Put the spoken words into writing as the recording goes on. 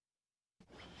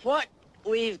What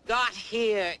we've got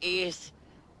here is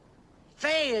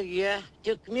failure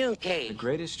to communicate. The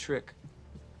greatest trick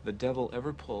the devil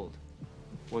ever pulled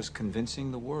was convincing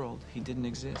the world he didn't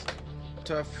exist.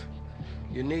 Tough,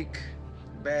 unique,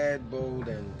 bad, bold,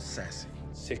 and sassy.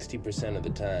 60% of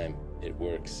the time, it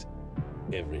works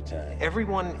every time.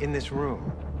 Everyone in this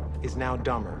room is now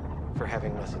dumber for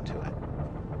having listened to it.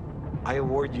 I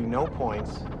award you no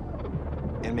points,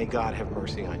 and may God have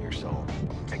mercy on your soul.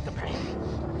 Take the pain.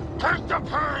 Take the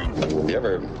pain! You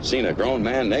ever seen a grown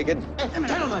man naked?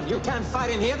 Gentlemen, you can't fight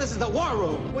in here. This is the war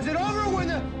room. Was it over when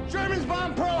the Germans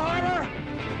bombed Pearl Harbor?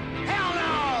 Hell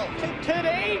no!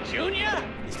 Today, Junior?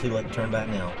 It's too late to turn back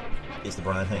now. It's the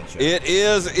Bryant Hank Show. It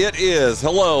is.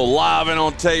 Hello, live and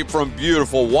on tape from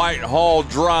beautiful Whitehall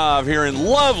Drive here in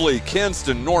lovely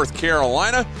Kinston, North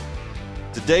Carolina.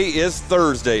 Today is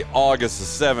Thursday, August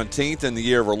the 17th in the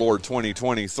year of our Lord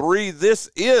 2023.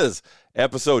 This is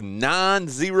episode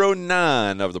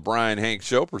 909 of the Bryant Hank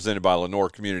Show, presented by Lenoir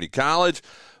Community College.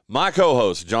 My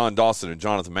co-hosts, John Dawson and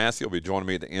Jonathan Massey, will be joining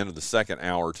me at the end of the second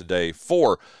hour today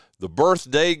for the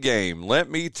birthday game. Let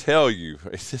me tell you,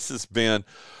 this has been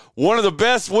one of the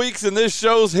best weeks in this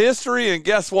show's history, and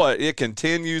guess what? It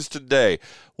continues today.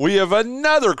 We have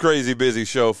another crazy busy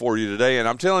show for you today, and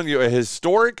I'm telling you, a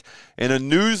historic and a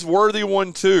newsworthy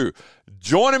one, too.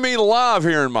 Joining me live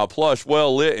here in my plush,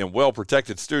 well-lit, and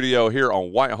well-protected studio here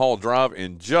on Whitehall Drive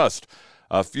in just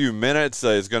a few minutes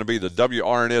is going to be the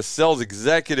WRNS sales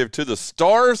executive to the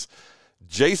stars,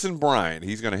 Jason Bryant.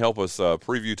 He's going to help us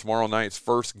preview tomorrow night's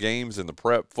first games in the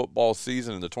prep football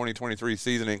season in the 2023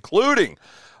 season, including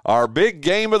our big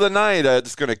game of the night.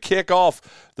 It's going to kick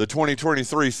off the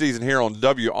 2023 season here on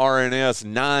WRNS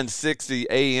 960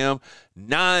 AM,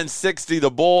 960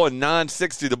 The Bull, and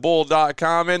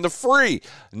 960thebull.com, and the free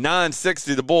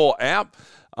 960 The Bull app.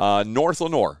 North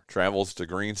Lenoir travels to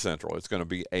Green Central. It's going to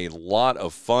be a lot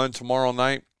of fun tomorrow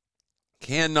night.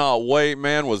 Cannot wait,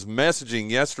 man. Was messaging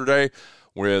yesterday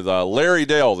with Larry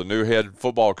Dale, the new head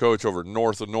football coach over at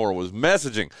North Lenoir, was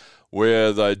messaging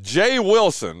with Jay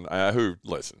Wilson, who,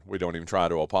 listen, we don't even try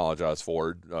to apologize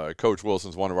for. Coach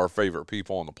Wilson's one of our favorite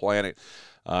people on the planet,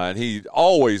 and he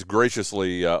always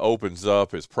graciously opens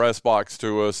up his press box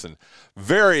to us, and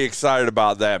very excited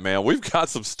about that, man. We've got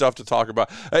some stuff to talk about.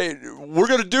 Hey, we're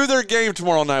going to do their game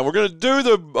tomorrow night. We're going to do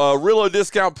the Rillo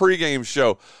Discount pregame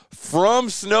show from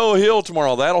Snow Hill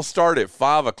tomorrow. That'll start at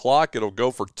 5 o'clock. It'll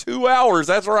go for 2 hours.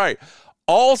 That's right.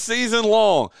 All season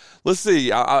long. Let's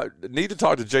see. I need to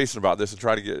talk to Jason about this and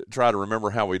try to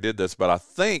remember how we did this. But I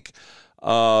think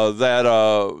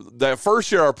that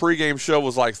first year our pregame show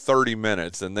was like 30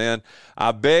 minutes, and then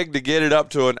I begged to get it up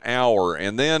to an hour.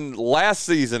 And then last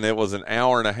season it was an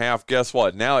hour and a half. Guess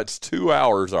what? Now it's 2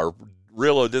 hours. Our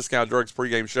Rillo Discount Drugs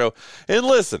pregame show. And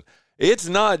listen, it's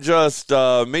not just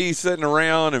me sitting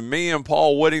around and me and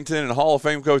Paul Whittington and Hall of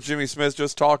Fame coach Jimmy Smith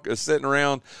just sitting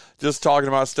around just talking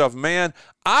about stuff. Man,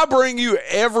 I bring you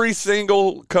every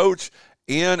single coach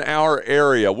in our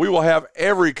area. We will have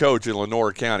every coach in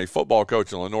Lenoir County, football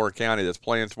coach in Lenoir County that's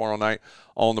playing tomorrow night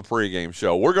on the pregame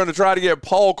show. We're going to try to get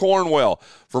Paul Cornwell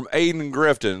from Aiden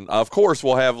Grifton. Of course,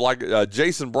 we'll have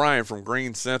Jason Bryant from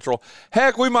Green Central.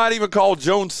 Heck, we might even call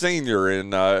Jones Sr.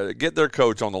 and get their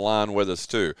coach on the line with us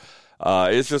too.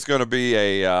 It's just going to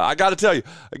be I got to tell you,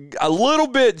 a little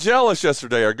bit jealous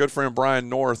yesterday. Our good friend Brian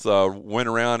North went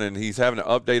around and he's having to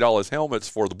update all his helmets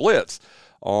for the Blitz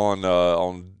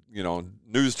on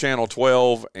News Channel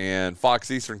 12 and Fox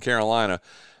Eastern Carolina.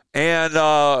 And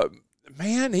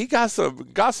man, he got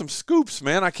some scoops,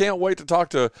 man. I can't wait to talk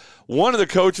to one of the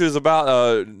coaches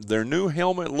about their new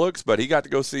helmet looks, but he got to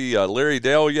go see Larry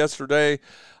Dale yesterday.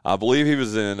 I believe he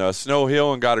was in Snow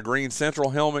Hill and got a Green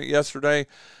Central helmet yesterday.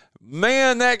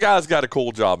 Man, that guy's got a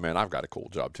cool job, man. I've got a cool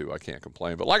job, too. I can't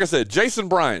complain. But like I said, Jason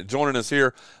Bryant joining us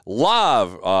here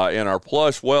live in our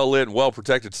plush, well-lit, and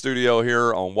well-protected studio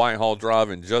here on Whitehall Drive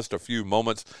in just a few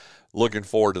moments. Looking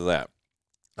forward to that.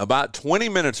 About 20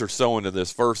 minutes or so into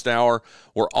this first hour,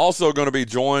 we're also going to be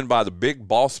joined by the big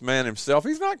boss man himself.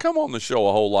 He's not come on the show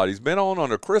a whole lot. He's been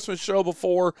on a Christmas show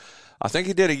before. I think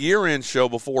he did a year-end show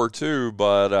before, too,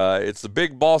 but it's the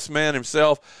big boss man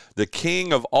himself, the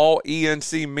king of all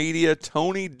ENC Media,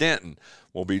 Tony Denton,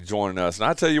 will be joining us. And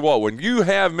I tell you what, when you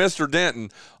have Mr. Denton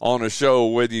on a show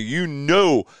with you, you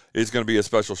know it's going to be a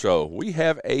special show. We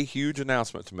have a huge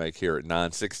announcement to make here at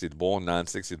 960 The Bull and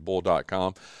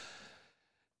 960thebull.com.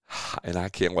 And I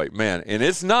can't wait, man. And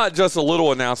it's not just a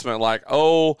little announcement like,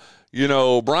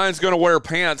 Brian's going to wear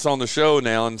pants on the show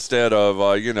now instead of,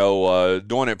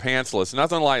 doing it pantsless.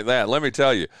 Nothing like that. Let me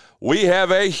tell you, we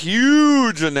have a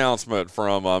huge announcement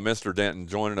from Mr. Denton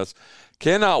joining us.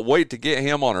 Cannot wait to get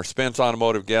him on our Spence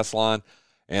Automotive guest line.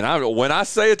 And when I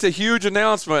say it's a huge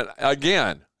announcement,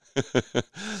 again,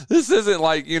 this isn't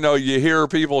like, you hear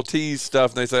people tease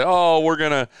stuff and they say, oh, we're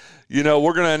going to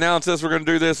announce this, we're going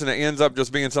to do this, and it ends up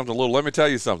just being something little. Let me tell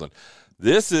you something.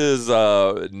 This is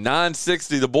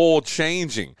 960 The Bull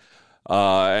changing.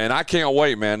 And I can't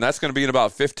wait, man. That's going to be in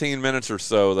about 15 minutes or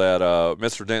so that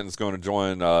Mr. Denton's going to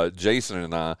join Jason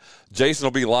and I. Jason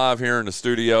will be live here in the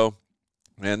studio.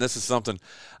 And this is something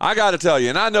I got to tell you,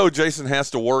 and I know Jason has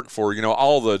to work for,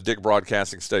 all the Dick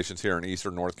broadcasting stations here in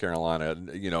Eastern North Carolina.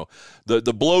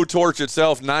 The blowtorch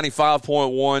itself,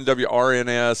 95.1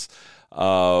 WRNS,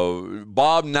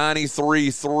 Bob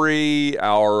 93.3,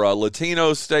 our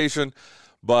Latino station.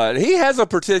 But he has a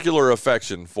particular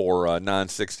affection for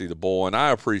 960 The Bull, and I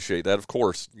appreciate that. Of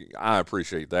course, I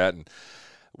appreciate that. And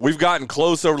we've gotten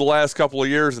close over the last couple of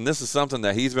years, and this is something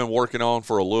that he's been working on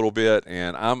for a little bit,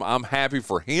 and I'm happy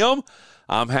for him.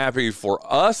 I'm happy for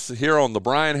us here on the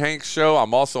Brian Hanks Show.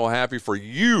 I'm also happy for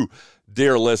you,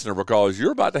 dear listener, because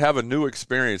you're about to have a new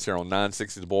experience here on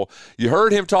 960 The Bull. You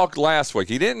heard him talk last week.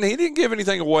 He didn't give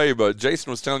anything away, but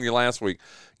Jason was telling you last week,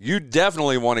 you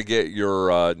definitely want to get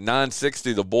your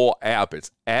 960 The Bull app.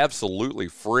 It's absolutely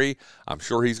free. I'm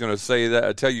sure he's going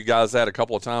to tell you guys that a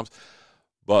couple of times.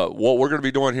 But what we're going to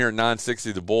be doing here at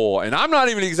 960 The Bull, and I'm not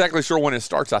even exactly sure when it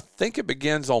starts. I think it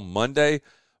begins on Monday,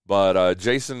 but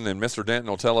Jason and Mr. Denton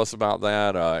will tell us about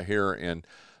that here in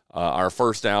our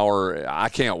first hour. I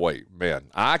can't wait, man.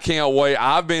 I can't wait.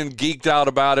 I've been geeked out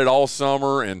about it all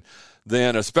summer, and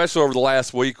then especially over the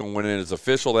last week when it is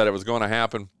official that it was going to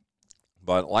happen.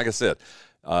 But like I said,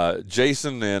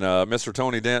 Jason and Mr.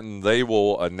 Tony Denton, they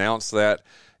will announce that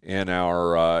in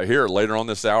our here later on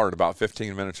this hour in about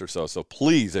 15 minutes or so. So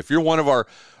please, if you're one of our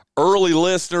early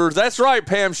listeners, that's right,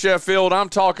 Pam Sheffield, I'm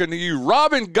talking to you.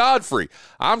 Robin Godfrey,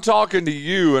 I'm talking to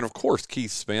you. And, of course,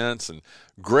 Keith Spence and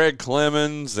Greg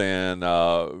Clemens and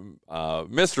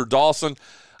Mr. Dawson.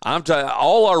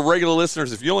 All our regular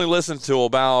listeners, if you only listen to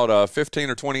about 15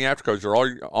 or 20 aftercodes, you're all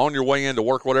on your way into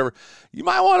work, whatever, you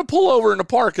might want to pull over in the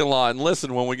parking lot and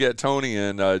listen when we get Tony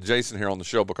and Jason here on the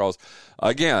show because,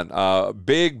 again,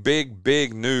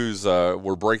 big news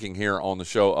we're breaking here on the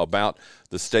show about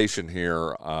the station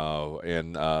here.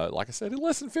 And like I said, in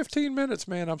less than 15 minutes,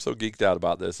 man, I'm so geeked out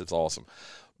about this. It's awesome.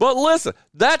 But listen,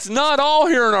 that's not all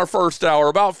here in our first hour.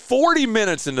 About 40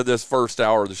 minutes into this first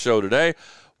hour of the show today,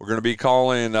 we're going to be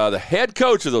calling the head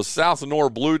coach of the South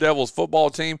Lenoir Blue Devils football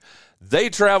team.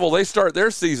 They start their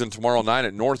season tomorrow night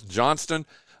at North Johnston.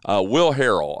 Will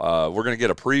Harrell. We're going to get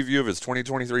a preview of his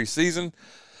 2023 season.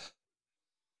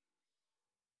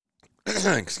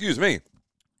 Excuse me.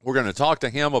 We're going to talk to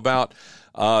him about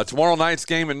tomorrow night's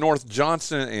game at North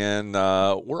Johnston, and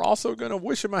we're also going to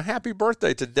wish him a happy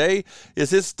birthday. Today is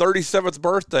his 37th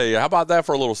birthday. How about that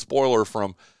for a little spoiler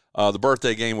from the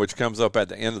birthday game, which comes up at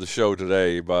the end of the show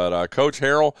today. But Coach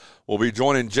Harrell will be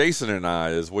joining Jason and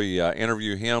I as we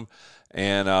interview him.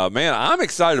 And, man, I'm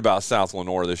excited about South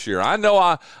Lenoir this year. I know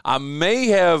I may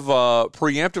have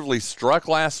preemptively struck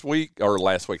last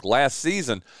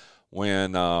season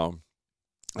when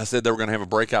I said they were going to have a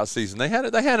breakout season. They had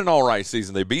an all right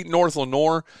season. They beat North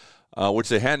Lenoir, which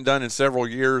they hadn't done in several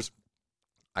years.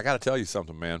 I got to tell you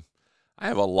something, man. I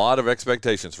have a lot of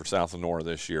expectations for South Lenoir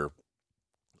this year.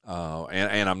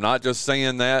 And I'm not just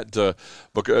saying that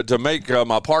to make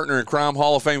my partner in crime,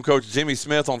 Hall of Fame coach Jimmy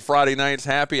Smith on Friday nights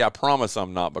happy. I promise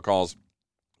I'm not, because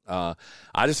I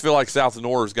just feel like South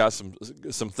Lenoir has got some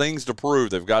things to prove.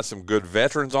 They've got some good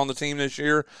veterans on the team this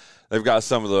year. They've got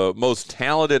some of the most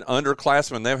talented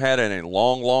underclassmen they've had in a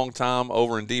long time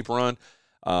over in Deep Run.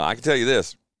 I can tell you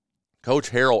this, Coach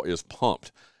Harrell is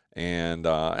pumped. And,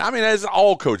 as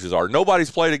all coaches are.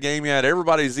 Nobody's played a game yet.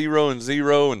 Everybody's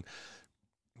 0-0 and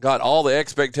got all the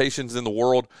expectations in the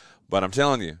world. But I'm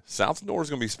telling you, South Lenoir is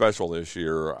going to be special this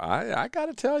year. I got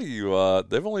to tell you,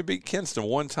 they've only beat Kinston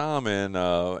one time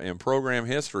in program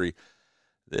history.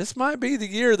 This might be the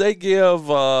year they give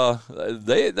might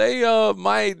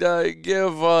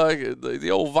give the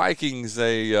old Vikings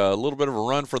a little bit of a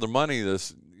run for their money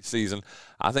this season.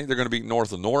 I think they're going to beat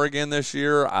North Lenoir again this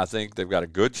year. I think they've got a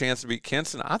good chance to beat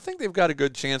Kinston. I think they've got a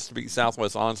good chance to beat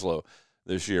Southwest Onslow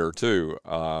this year too.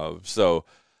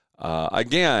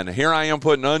 Again, here I am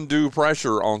putting undue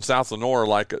pressure on South Lenoir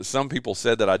like some people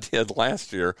said that I did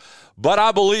last year. But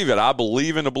I believe it. I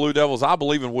believe in the Blue Devils. I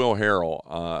believe in Will Harrell,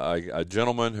 a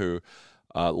gentleman who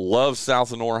loves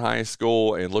South Lenoir High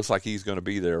School and looks like he's going to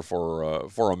be there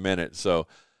for a minute. So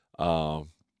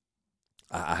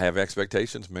I have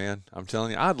expectations, man. I'm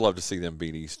telling you, I'd love to see them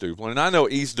beat East Duplin. And I know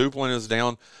East Duplin is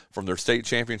down from their state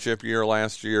championship year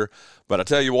last year, but I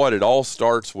tell you what, it all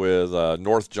starts with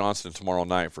North Johnston tomorrow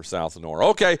night for South Lenoir.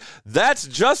 Okay, that's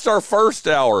just our first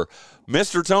hour.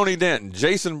 Mr. Tony Denton,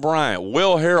 Jason Bryant,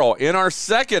 Will Harrell in our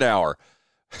second hour.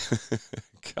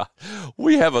 God,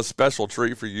 we have a special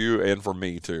treat for you and for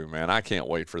me too, man. I can't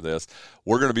wait for this.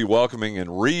 We're going to be welcoming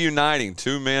and reuniting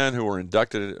two men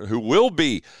who will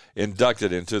be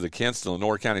inducted into the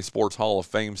Kinston-Lenoir County Sports Hall of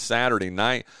Fame Saturday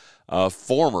night.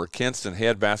 Former Kinston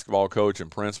head basketball coach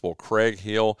and principal Craig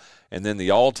Hill, and then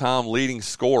the all-time leading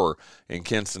scorer in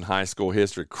Kinston high school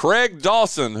history, Craig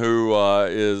Dawson, who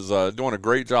is doing a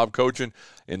great job coaching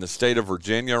in the state of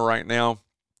Virginia right now.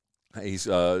 He's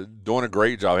doing a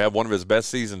great job. He had one of his best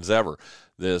seasons ever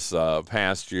this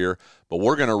past year. But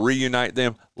we're going to reunite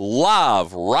them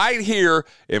live right here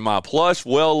in my plush,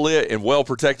 well-lit, and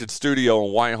well-protected studio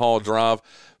on Whitehall Drive.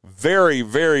 Very,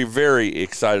 very, very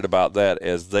excited about that,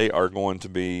 as they are going to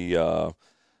be,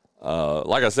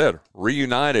 like I said,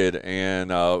 reunited.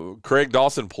 And Craig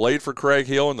Dawson played for Craig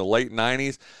Hill in the late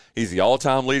 90s. He's the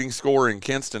all-time leading scorer in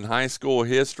Kinston high school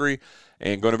history,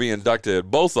 and going to be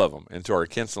inducted, both of them, into our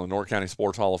Kinston-Lenoir County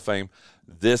Sports Hall of Fame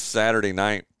this Saturday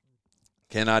night.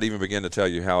 Cannot even begin to tell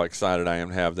you how excited I am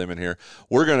to have them in here.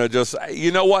 We're going to just,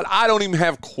 you know what? I don't even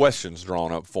have questions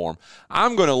drawn up for them.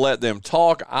 I'm going to let them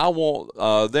talk. I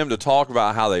want them to talk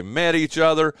about how they met each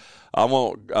other. I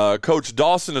want Coach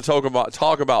Dawson to talk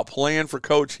about playing for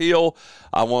Coach Hill.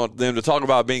 I want them to talk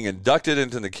about being inducted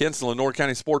into the Kinston-Lenoir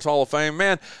County Sports Hall of Fame.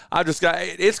 Man,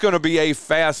 it's going to be a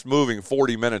fast-moving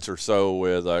 40 minutes or so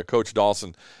with Coach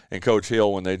Dawson and Coach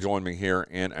Hill when they join me here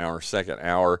in our second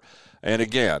hour. And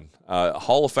again,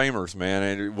 Hall of Famers, man.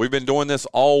 And we've been doing this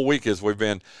all week as we've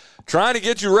been trying to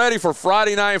get you ready for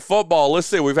Friday Night Football. Let's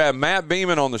see. We've had Matt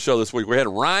Beeman on the show this week. We had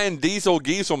Ryan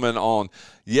Diesel-Gieselman on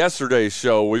yesterday's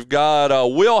show. We've got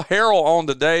Will Harrell on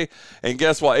today. And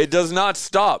guess what? It does not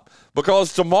stop,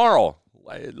 because tomorrow,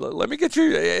 let me get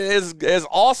you, as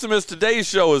awesome as today's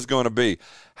show is going to be,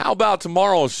 how about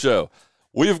tomorrow's show?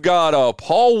 We've got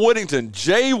Paul Whittington,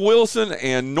 Jay Wilson,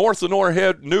 and North Lenoir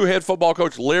new head football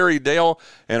coach Larry Dale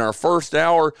in our first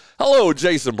hour. Hello,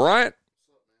 Jason Bryant.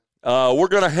 We're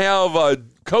going to have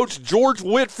Coach George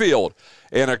Whitfield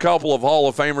and a couple of Hall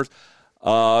of Famers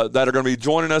that are going to be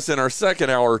joining us in our second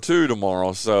hour too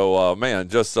tomorrow. So, man,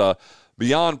 just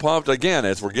beyond pumped again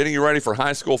as we're getting you ready for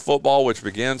high school football, which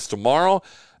begins tomorrow,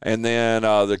 and then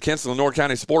the Kinston-Lenoir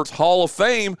County Sports Hall of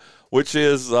Fame, which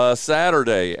is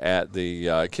Saturday at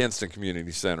the Kinston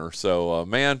Community Center. So,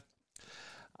 man,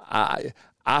 I've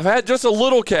had just a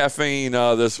little caffeine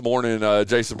this morning,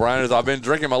 Jason Bryant, as I've been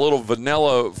drinking my little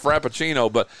vanilla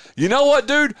Frappuccino. But you know what,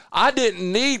 dude? I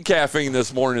didn't need caffeine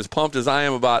this morning, as pumped as I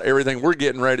am about everything we're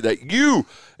getting ready, that you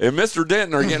and Mr.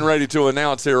 Denton are getting ready to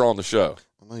announce here on the show.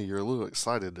 I know you're a little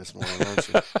excited this morning, aren't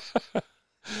you?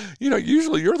 You know,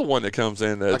 usually you're the one that comes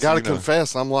in. I got to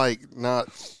confess, I'm like not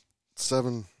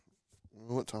 7.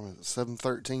 What time is it?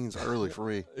 7:13 is early for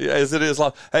me. Yeah, as it is.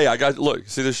 Hey, look,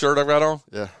 see this shirt I've got on?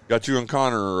 Yeah. Got you and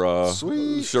Connor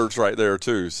Sweet. Shirts right there,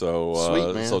 too. So,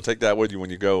 Sweet, man. So take that with you when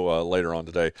you go later on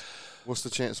today. What's the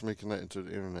chance of me connecting to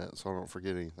the internet so I don't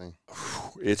forget anything?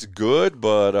 It's good,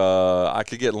 but I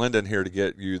could get Linda in here to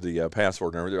get you the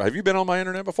password and everything. Have you been on my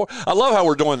internet before? I love how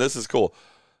we're doing this. It's cool.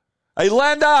 Hey,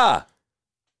 Linda!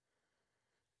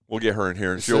 We'll get her in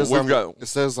here. And it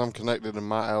says I'm connected in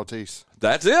my Altice.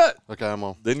 That's it. Okay, I'm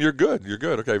on. Then you're good. You're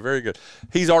good. Okay, very good.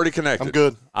 He's already connected. I'm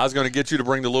good. I was going to get you to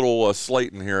bring the little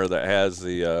slate in here that has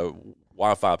the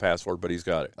Wi-Fi password, but he's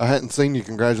got it. I hadn't seen you.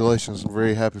 Congratulations. I'm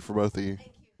very happy for both of you.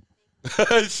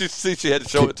 she had to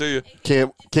show it to you.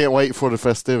 Can't wait for the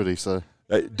festivity. So,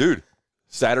 hey, dude,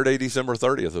 Saturday, December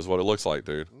 30th is what it looks like,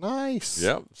 dude. Nice.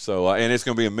 Yep. So, and it's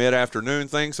going to be a mid-afternoon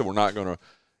thing, so we're not going to,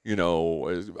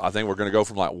 I think we're going to go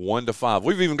from like 1 to 5.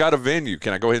 We've even got a venue.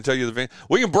 Can I go ahead and tell you the venue?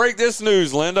 We can break this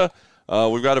news, Linda.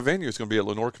 We've got a venue. It's going to be at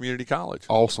Lenoir Community College.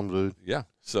 Awesome, dude. Yeah.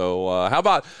 So how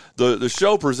about the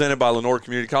show presented by Lenoir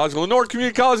Community College? Lenoir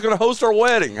Community College is going to host our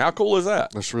wedding. How cool is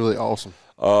that? That's really awesome.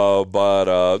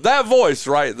 But that voice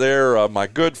right there, my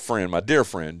good friend, my dear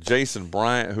friend, Jason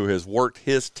Bryant, who has worked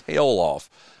his tail off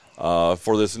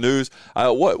for this news.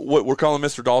 What we're calling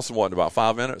Mr. Dawson, what, in about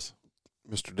 5 minutes?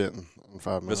 Mr. Denton.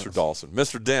 5 minutes. Mr. Dawson.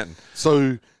 Mr. Denton.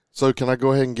 So can I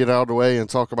go ahead and get out of the way and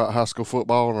talk about high school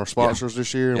football and our sponsors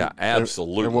this year? Yeah,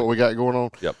 absolutely. And what we got going on?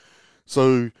 Yep.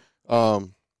 So,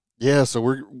 so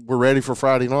we're ready for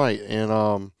Friday night, and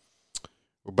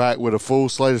we're back with a full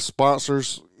slate of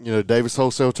sponsors. Davis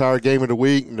Wholesale Tire Game of the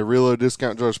Week and the Realo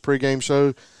Discount Drugs pregame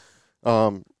show.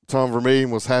 Tom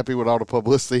Vermillion was happy with all the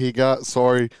publicity he got.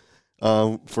 Sorry.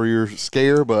 for your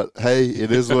scare, but hey,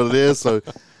 it is what it is. So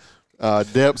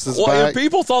Depps is back.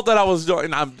 People thought that I was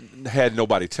doing, and I had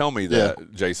nobody tell me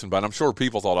that, Jason, but I'm sure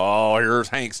people thought, oh, here's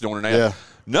Hank's doing an ad. Yeah.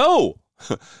 No.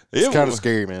 It's kind of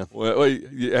scary, man. Well,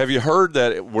 have you heard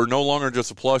that we're no longer just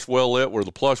a plush well lit? We're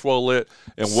the plush well lit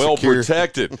and well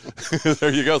protected.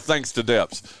 There you go. Thanks to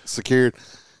Depps. Secured.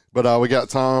 But we got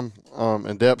Tom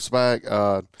and Depps back.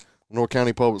 Lenoir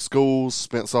County Public Schools,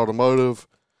 Spence Automotive,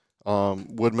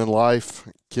 Woodman Life,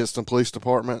 Kinston Police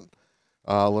Department,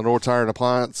 Lenoir Tire and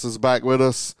Appliances back with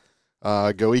us.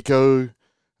 Go Eco.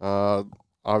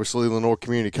 Obviously, Lenoir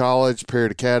Community College,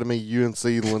 Parrott Academy, UNC,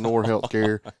 Lenoir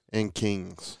Healthcare, and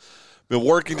Kings. Been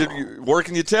working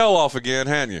your tail off again,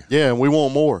 hadn't you? Yeah, and we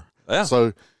want more. Yeah. So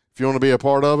if you want to be a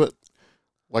part of it,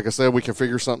 like I said, we can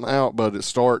figure something out, but it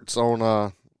starts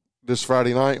on this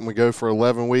Friday night, and we go for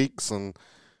 11 weeks, and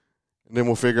then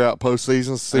we'll figure out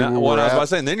postseason, see where we're at. I was about to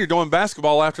say, and then you're doing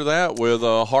basketball after that with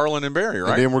Harlan and Barry,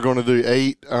 right? And then we're going to do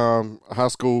 8 high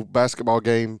school basketball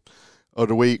game of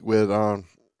the week with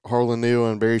Harlan Neal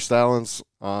and Barry Stallings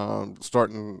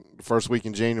starting the first week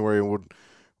in January, and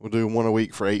we'll do one a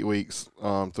week for 8 weeks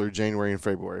through January and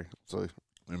February. So,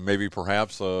 and maybe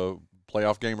perhaps a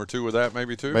playoff game or two with that,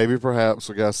 maybe too. Maybe perhaps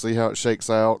we got to see how it shakes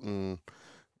out, and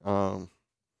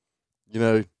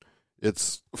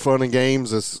it's fun and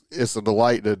games. It's a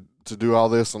delight to do all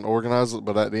this and organize it,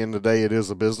 but at the end of the day, it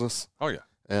is a business. Oh yeah,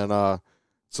 and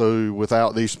so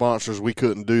without these sponsors, we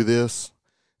couldn't do this.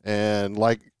 And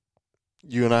like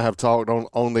you and I have talked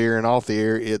on the air and off the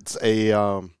air, it's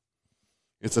a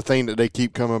thing that they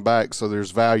keep coming back. So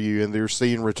there's value, and they're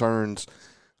seeing returns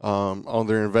on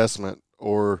their investment,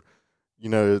 or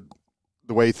the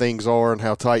way things are and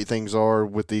how tight things are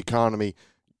with the economy.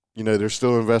 They're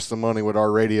still investing money with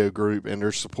our radio group, and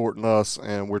they're supporting us,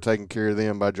 and we're taking care of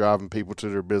them by driving people to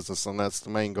their business, and that's the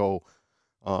main goal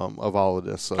of all of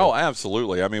this. So. Oh,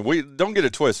 absolutely. I mean, we don't get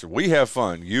it twisted. We have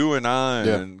fun. You and I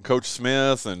and Coach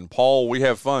Smith and Paul, we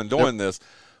have fun doing this.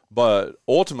 But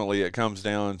ultimately, it comes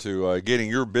down to getting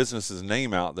your business's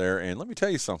name out there. And let me tell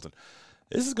you something.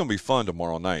 This is going to be fun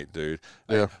tomorrow night, dude.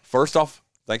 Yeah. First off,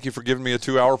 thank you for giving me a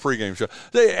 2-hour pregame show.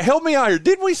 Help me out here.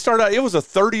 Didn't we start out? It was a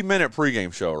 30-minute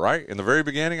pregame show, right? In the very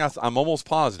beginning, I'm almost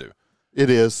positive. It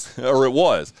is. Or it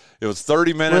was. It was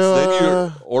 30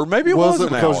 minutes. Or maybe it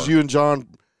wasn't because you and John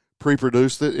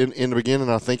pre-produced it in the beginning.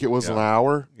 I think it was an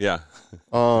hour. Yeah.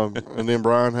 And then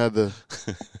Brian had the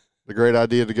great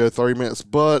idea to go 30 minutes.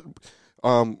 But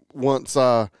once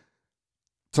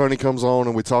Tony comes on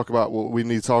and we talk about what we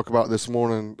need to talk about this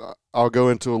morning, I'll go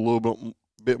into a little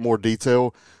bit more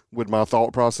detail with my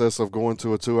thought process of going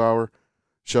to a 2-hour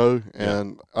show,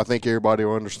 and I think everybody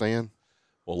will understand.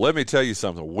 Well, let me tell you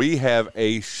something. We have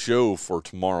a show for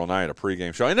tomorrow night, a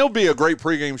pregame show. And it'll be a great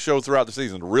pregame show throughout the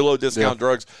season, the Real Low Discount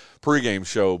Drugs pregame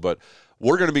show. But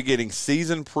we're going to be getting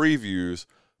season previews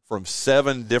from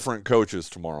 7 different coaches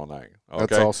tomorrow night. Okay?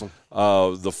 That's awesome.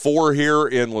 The 4 here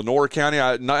in Lenoir County.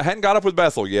 I hadn't got up with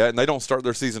Bethel yet, and they don't start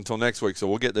their season until next week, so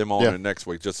we'll get them on in next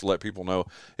week just to let people know.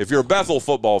 If you're a Bethel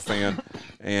football fan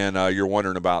and you're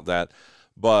wondering about that.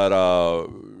 But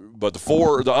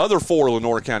the other 4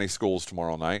 Lenoir County schools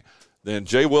tomorrow night. Then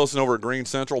Jay Wilson over at Green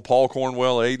Central, Paul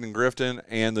Cornwell, Aiden and Grifton,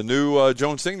 and the new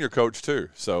Jones Senior coach too.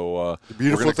 So the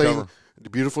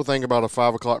beautiful thing about a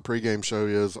 5 o'clock pregame show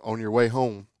is on your way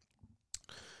home,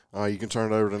 you can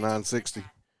turn it over to 960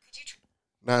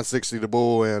 the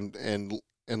Bull and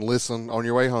listen on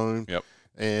your way home. Yep.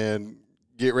 And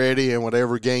get ready, and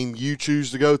whatever game you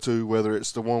choose to go to, whether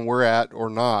it's the one we're at or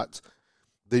not.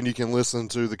 Then you can listen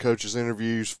to the coaches'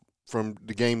 interviews from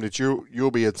the game that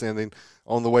you'll be attending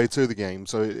on the way to the game.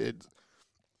 So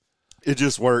it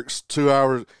just works. 2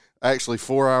 hours, actually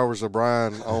 4 hours of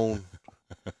Brian on.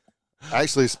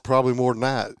 Actually, it's probably more than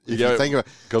that. If you think about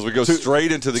it, because we go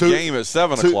straight into the game at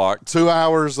 7 o'clock. 2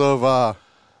 hours of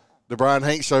the Brian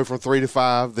Hanks show from 3 to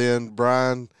 5, then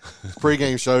Brian's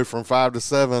pregame show from 5 to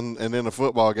 7, and then a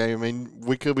football game. I mean,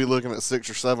 we could be looking at 6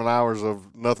 or 7 hours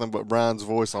of nothing but Brian's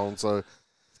voice on. So.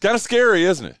 Kind of scary,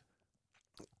 isn't it?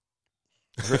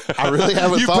 I really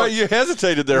haven't thought. You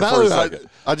hesitated there for a second.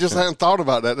 I just hadn't thought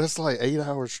about that. That's like 8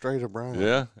 hours straight of Brian.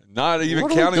 Yeah, not even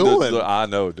what counting the. I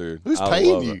know, dude. Who's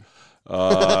paying you?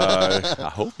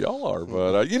 I hope y'all are,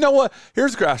 but you know what?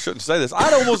 I shouldn't say this.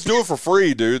 I'd almost do it for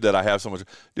free, dude. That I have so much.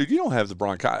 Dude, you don't have the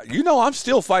bronchitis. I'm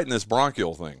still fighting this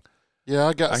bronchial thing.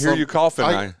 Yeah, I hear you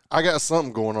coughing. I got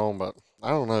something going on, but I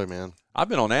don't know, man. I've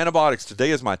been on antibiotics.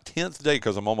 Today is my 10th day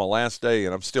because I'm on my last day,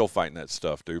 and I'm still fighting that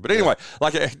stuff, dude. But anyway,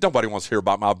 nobody wants to hear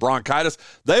about my bronchitis.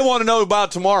 They want to know about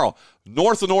tomorrow.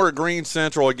 North Lenoir at Green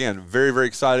Central. Again, very, very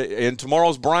excited. And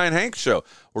tomorrow's Brian Hanks show.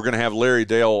 We're going to have Larry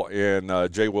Dale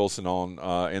and Jay Wilson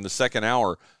on in the second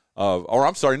hour. In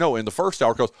the first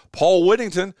hour, because Paul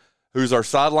Whittington, who's our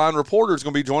sideline reporter, is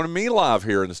going to be joining me live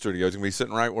here in the studio. He's going to be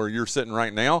sitting right where you're sitting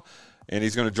right now, and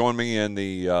he's going to join me in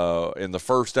the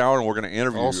first hour, and we're going to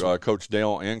interview Coach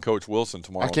Dale and Coach Wilson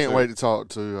tomorrow. I can't wait to talk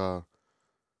to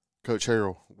Coach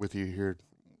Harrell with you here.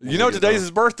 You know, today's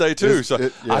his birthday too,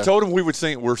 I told him we're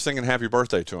singing happy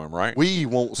birthday to him, right? We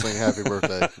won't sing happy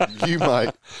birthday. You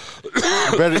might.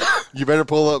 You better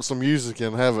pull up some music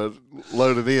and have it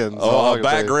loaded in. A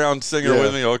background singer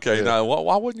with me? Okay. Yeah. Now,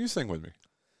 why wouldn't you sing with me?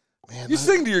 Man,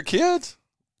 sing to your kids?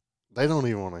 They don't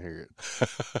even want to hear it.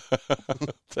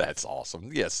 That's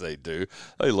awesome. Yes, they do.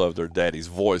 They love their daddy's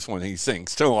voice when he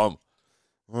sings to them.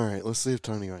 All right, let's see if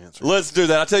Tony will answer. Let's do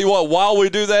that. I'll tell you what, while we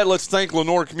do that, let's thank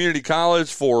Lenoir Community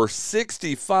College for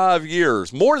 65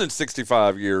 years, more than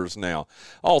 65 years now.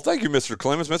 Oh, thank you, Mr.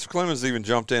 Clemens. Mr. Clemens even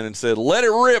jumped in and said, "Let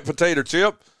it rip, potato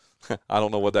chip." I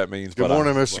don't know what that means. Good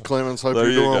morning, Mr. Clemens. Hope you're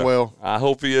doing well. I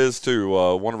hope he is, too,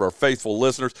 one of our faithful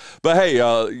listeners. But, hey,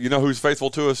 you know who's faithful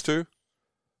to us, too?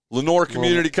 Lenoir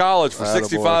Community College. For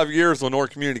 65 years, Lenoir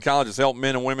Community College has helped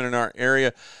men and women in our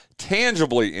area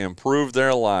tangibly improve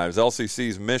their lives.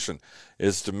 LCC's mission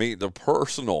is to meet the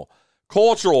personal,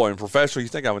 cultural, and professional. You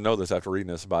think I would know this after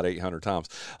reading this about 800 times.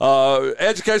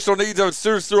 Educational needs of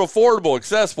students through affordable,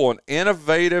 accessible, and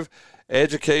innovative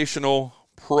educational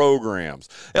programs.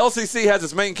 LCC has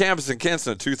its main campus in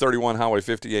Kinston at 231 Highway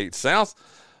 58 South,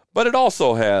 but it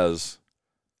also has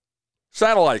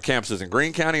satellite campuses in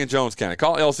Greene County and Jones County.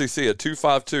 Call LCC at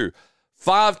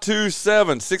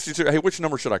 252-527-62. Hey, which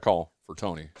number should I call for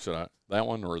Tony? Should I that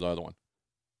one or the other one?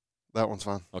 That one's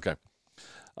fine. Okay.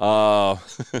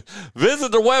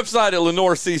 Visit their website at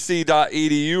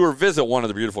lenoircc.edu or visit one of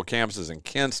the beautiful campuses in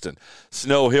Kinston,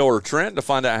 Snow Hill, or Trenton to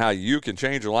find out how you can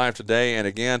change your life today. And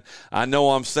again, I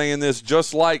know I'm saying this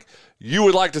just like you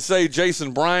would like to say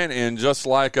Jason Bryant, and just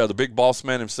like the big boss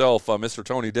man himself, Mr.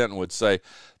 Tony Denton, would say,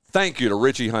 thank you to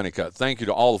Richie Honeycutt. Thank you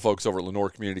to all the folks over at Lenoir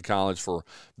Community College for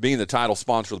being the title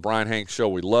sponsor of the Brian Hanks Show.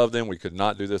 We love them. We could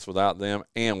not do this without them.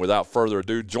 And without further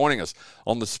ado, joining us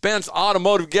on the Spence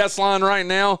Automotive guest line right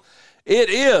now, it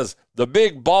is the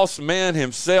big boss man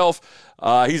himself.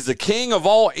 He's the king of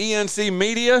all ENC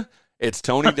media. It's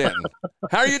Tony Denton.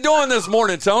 How are you doing this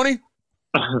morning, Tony?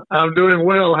 I'm doing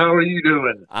well. How are you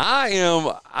doing?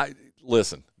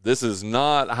 Listen. This is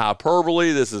not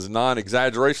hyperbole. This is not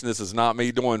exaggeration. This is not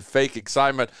me doing fake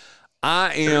excitement.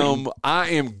 I am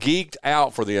geeked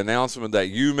out for the announcement that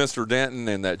you, Mr. Denton,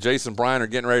 and that Jason Bryant are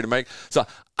getting ready to make. So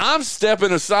I'm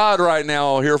stepping aside right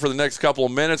now here for the next couple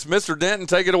of minutes. Mr. Denton,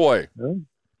 take it away.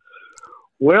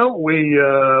 Well, we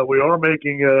are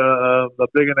making a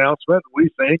big announcement, we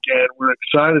think, and we're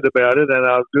excited about it. And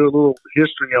I'll do a little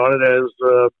history on it, as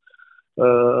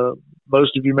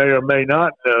most of you may or may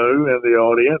not know in the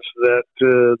audience that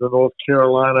the North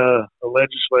Carolina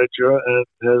legislature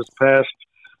has passed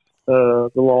the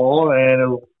law, and it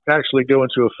will actually go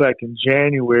into effect in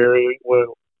January, where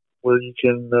you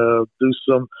can do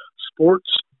some sports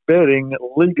betting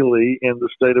legally in the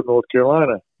state of North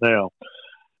Carolina now.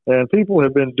 And people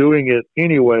have been doing it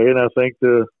anyway, and I think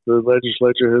the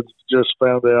legislature has just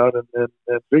found out and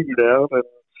figured out and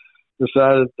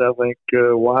decided, I think,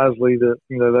 wisely that,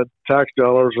 that tax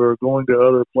dollars are going to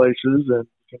other places and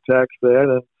you can tax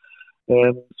that.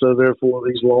 And so therefore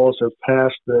these laws have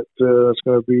passed that it's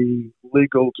going to be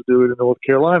legal to do it in North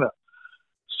Carolina.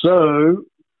 So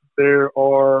there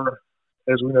are,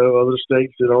 as we know, other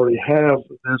states that already have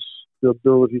the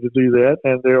ability to do that.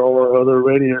 And there are other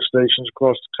radio stations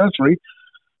across the country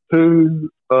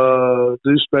who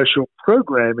do special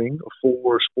programming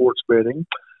for sports betting.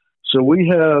 So we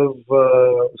have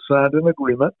signed an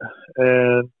agreement,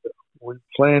 and we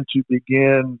plan to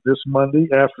begin this Monday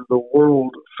after the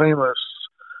world-famous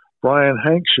Brian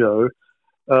Hanks Show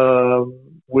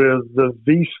with the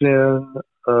VSIN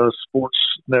Sports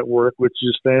Network, which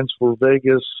stands for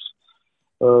Vegas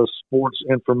Sports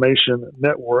Information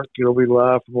Network. It'll be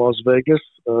live from Las Vegas.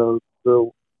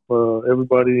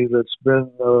 Everybody that's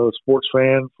been a sports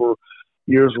fan for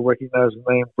years will recognize the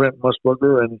name Brent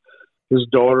Musburger, and his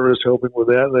daughter is helping with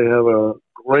that. They have a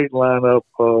great lineup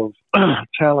of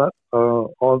talent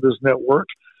on this network,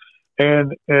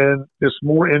 and it's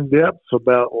more in depth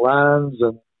about lines.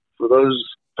 And for those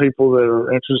people that are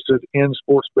interested in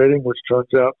sports betting, which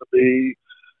turns out to be,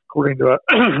 according to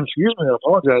excuse me, I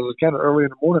apologize. It's kind of early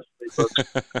in the morning for me, folks.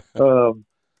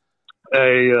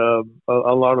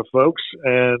 A lot of folks,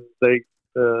 and they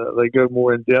go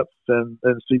more in depth than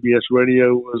CBS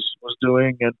Radio was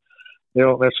doing, and They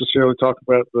don't necessarily talk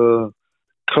about the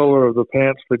color of the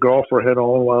pants the golfer had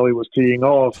on while he was teeing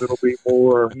off. It'll be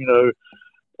more,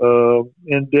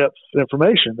 in-depth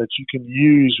information that you can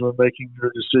use when making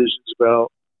your decisions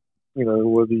about,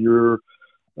 whether you're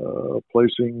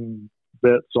placing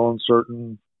bets on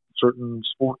certain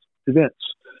sports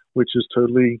events, which is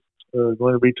totally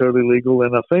going to be totally legal.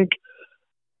 And I think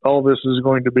all this is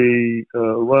going to be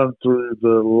run through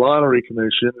the Lottery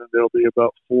Commission, and there'll be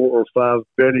about 4 or 5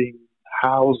 betting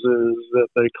houses that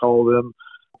they call them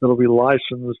that'll be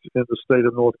licensed in the state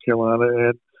of North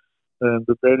Carolina, and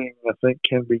the betting, I think,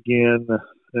 can begin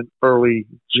in early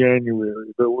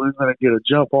January. But we're going to get a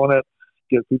jump on it,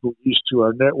 get people used to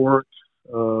our network,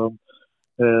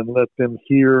 and let them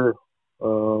hear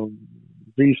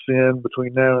VSIN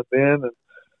between now and then.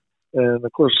 And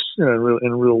of course, in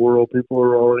real world, people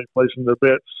are already placing their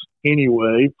bets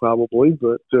anyway, probably,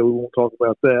 but we won't talk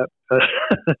about that.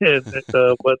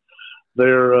 But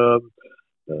they're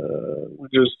we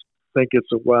just think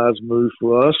it's a wise move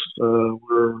for us.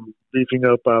 We're beefing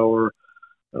up our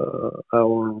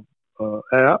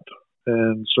app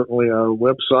and certainly our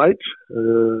website.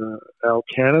 Al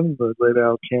Cannon, the great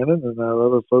Al Cannon, and our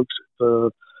other folks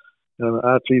in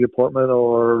the IT department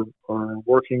are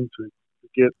working to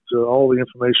get all the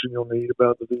information you'll need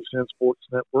about the VSIN Sports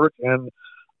Network. And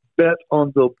Bet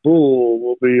on the Bull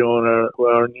will be on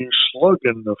our new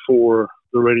slogan for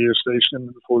the radio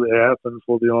station, for the app, and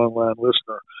for the online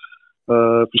listener.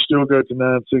 If you still go to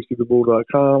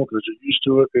 960thebull.com because you're used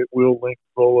to it, it will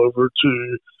roll over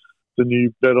to the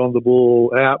new Bet on the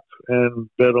Bull app and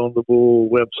Bet on the Bull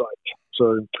website.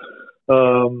 So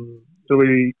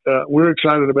we're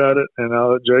excited about it, and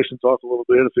I'll let Jason talk a little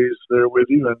bit if he's there with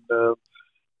you,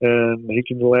 and he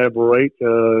can elaborate.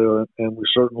 And we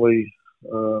certainly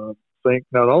think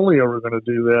not only are we going to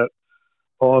do that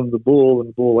on the Bull and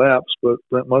the Bull apps, but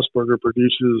Brent Musburger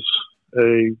produces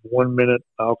a 1-minute,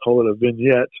 I'll call it a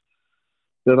vignette,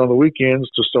 that on the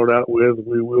weekends, to start out with,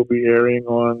 we will be airing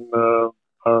on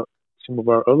some of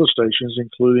our other stations,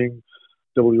 including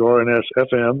WRNS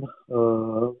FM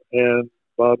and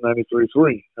Bob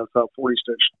 93.3, our top 40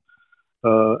 station.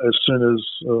 As soon as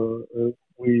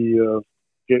we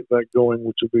get that going,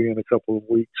 which will be in a couple of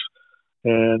weeks.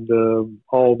 And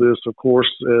all this, of course,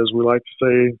 as we like to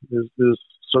say, is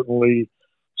certainly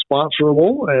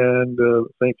sponsorable, and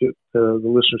think that the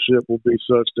listenership will be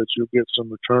such that you'll get some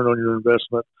return on your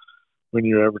investment when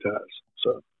you advertise.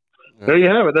 So there you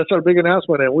have it. That's our big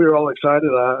announcement, and we're all excited.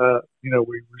 We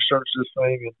researched this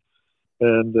thing,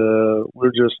 and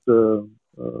we're just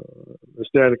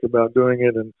ecstatic about doing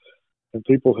it, and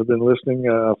people have been listening.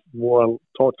 More I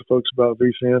talk to folks about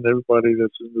VSIN, everybody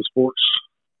that's in the sports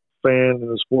fan in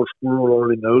the sports world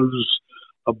already knows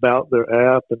about their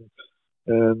app and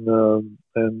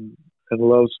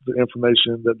loves the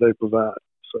information that they provide.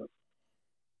 So,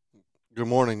 good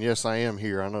morning. Yes, I am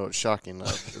here. I know it's shocking.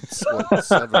 It's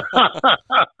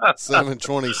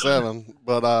 7:27,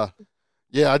 but I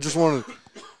just want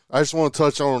to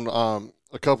touch on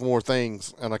a couple more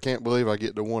things, and I can't believe I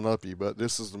get to one up you, but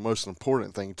this is the most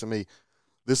important thing to me.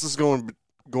 This is going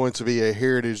to be a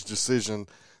heritage decision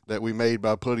that we made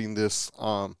by putting this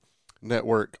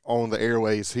network on the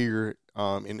airways here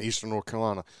in Eastern North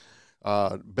Carolina.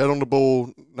 Bet on the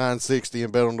Bull 960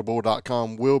 and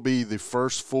betonthebull.com will be the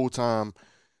first full-time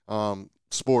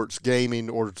sports gaming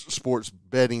or sports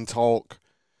betting talk,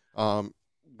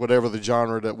 whatever the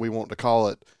genre that we want to call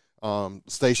it,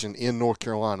 station in North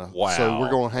Carolina. Wow. So we're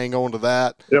going to hang on to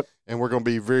that, yep. And we're going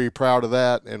to be very proud of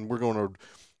that, and we're going to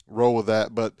roll with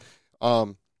that. But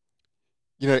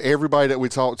everybody that we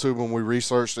talked to when we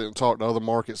researched it and talked to other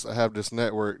markets that have this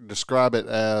network describe it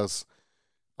as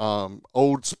not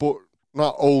old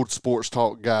sports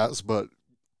talk guys, but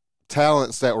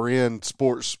talents that were in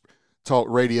sports talk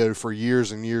radio for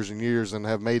years and years and years and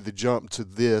have made the jump to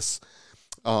this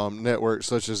network,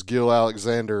 such as Gil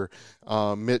Alexander,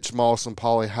 Mitch Moss and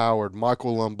Polly Howard,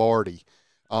 Michael Lombardi.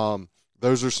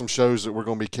 Those are some shows that we're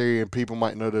going to be carrying. People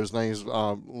might know those names.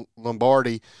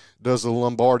 Lombardi does the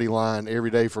Lombardi line every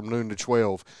day from noon to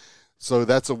 12. So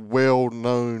that's a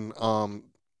well-known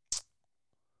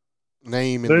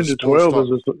name in noon the to sports 12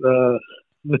 talk.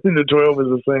 Noon to 12 is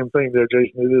the same thing there,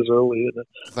 Jason. It is early, isn't it?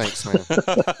 Thanks, man.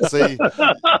 See,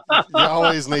 you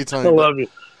always need time. I love you.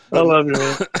 I love you,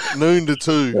 man. Noon to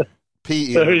 2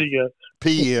 p.m. There you go.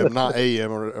 p.m., not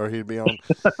a.m., or he'd be on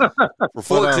for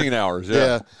 14 hours.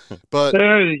 Yeah. But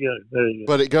there you go.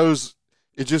 But it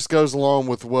just goes along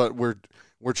with what we're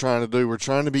trying to do. We're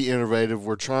trying to be innovative.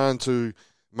 We're trying to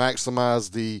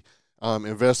maximize the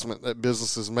investment that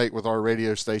businesses make with our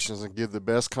radio stations and give the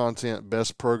best content,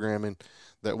 best programming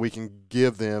that we can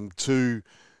give them to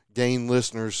gain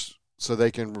listeners so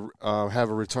they can have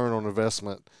a return on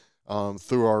investment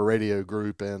through our radio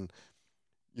group. And,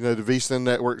 you know, the VSIN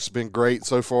network's been great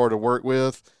so far to work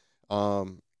with. I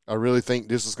really think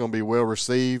this is going to be well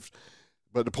received.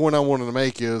 But the point I wanted to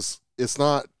make is it's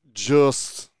not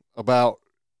just about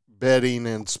betting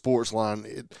and sports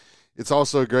line. It's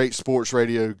also great sports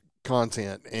radio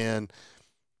content, and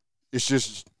it's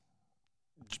just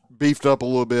beefed up a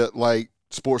little bit like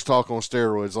sports talk on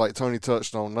steroids, like Tony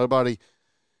touched on.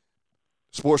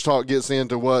 Sports talk gets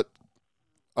into what,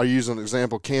 I use an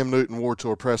example, Cam Newton wore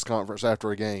to a press conference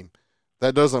after a game.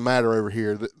 That doesn't matter over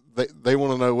here. They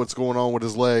want to know what's going on with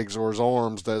his legs or his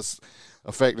arms that's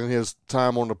affecting his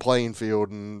time on the playing field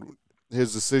and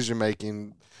his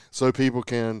decision-making, so people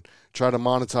can try to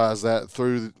monetize that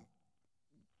through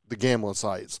the gambling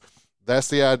sites. That's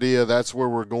the idea. That's where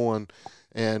we're going.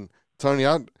 And, Tony,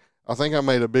 I think I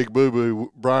made a big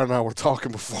boo-boo. Brian and I were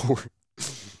talking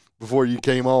before you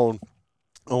came on.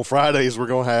 On Fridays, we're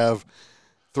going to have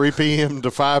 3 p.m.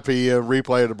 to 5 p.m.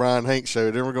 replay of the Brian Hanks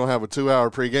Show. Then we're going to have a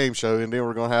 2-hour pregame show, and then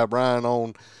we're going to have Brian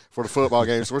on for the football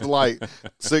game. So we're like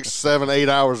 6, 7, 8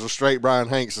 hours of straight Brian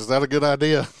Hanks. Is that a good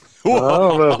idea? I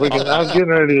don't know if we can. I'm getting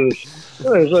ready to.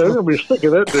 We're going to be sick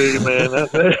of that dude,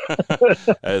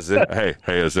 man.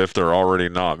 As if they're already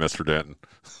not, Mr. Denton.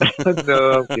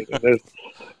 No, I'm kidding.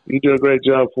 You do a great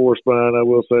job for us, Brian. I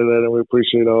will say that, and we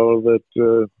appreciate all of that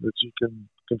that you can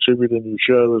contribute in your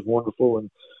show. Is wonderful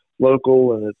and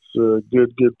local, and it's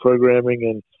good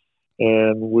programming,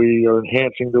 and we are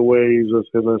enhancing the ways, as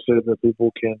I said, that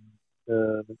people can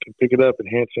pick it up,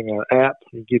 enhancing our app.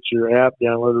 You get your app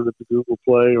downloaded at the Google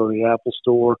Play or the Apple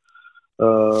Store,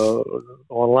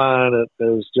 online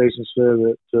as Jason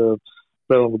said, at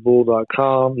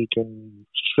betonthebull.com. You can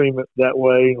stream it that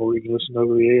way, or you can listen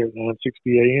over the air at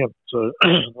 9:60 a.m. So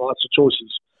lots of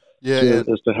choices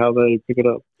as to how they pick it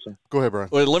up. So. Go ahead, Brian.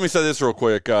 Well, let me say this real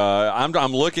quick. I'm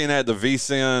looking at the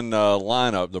VSIN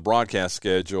lineup, the broadcast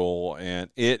schedule, and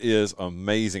it is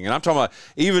amazing. And I'm talking about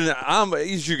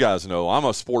as you guys know, I'm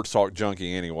a sports talk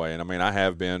junkie anyway, and I mean I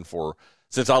have been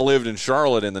since I lived in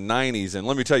Charlotte in the 90s. And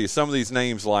let me tell you, some of these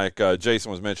names like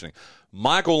Jason was mentioning,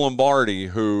 Michael Lombardi,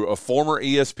 a former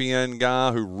ESPN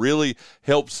guy who really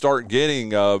helped start getting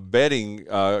betting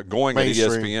going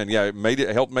mainstream. At ESPN.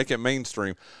 Yeah, helped make it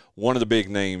mainstream. One of the big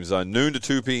names, noon to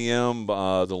 2 p.m., the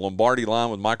Lombardi line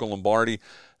with Michael Lombardi.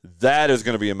 That is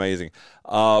going to be amazing.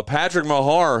 Patrick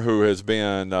Mahar, who's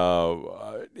been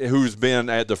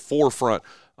at the forefront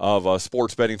of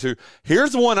sports betting too.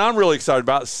 Here's the one I'm really excited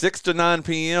about, 6 to 9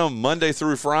 p.m., Monday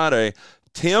through Friday.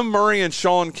 Tim Murray and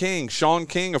Sean King. Sean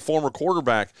King, a former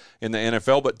quarterback in the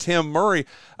NFL, but Tim Murray,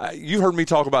 you heard me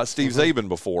talk about Steve Zabin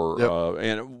before,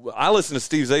 and I listen to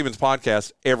Steve Zabin's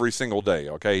podcast every single day,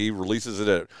 okay? He releases it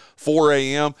at 4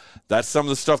 a.m. That's some of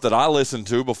the stuff that I listen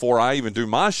to before I even do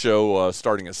my show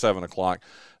starting at 7 o'clock.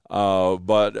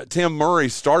 But Tim Murray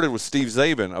started with Steve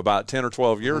Zabin about 10 or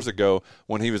 12 years ago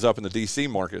when he was up in the D.C.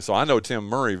 market, so I know Tim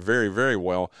Murray very, very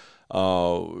well.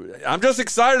 I'm just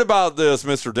excited about this,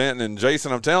 Mr. Denton and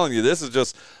Jason. I'm telling you, this is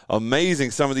just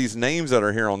amazing, some of these names that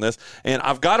are here on this. And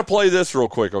I've got to play this real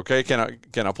quick, okay? Can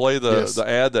I play the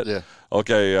ad? Yeah.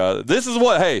 Okay, this is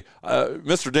what,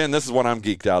 Mr. Denton, this is what I'm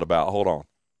geeked out about. Hold on.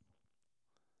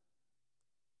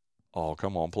 Oh,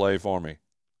 come on, play for me.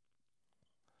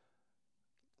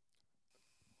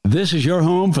 This is your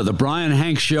home for the Brian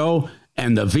Hanks Show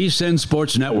and the VSIN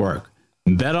Sports Network.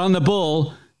 Bet on the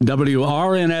Bull.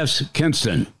 WRNF's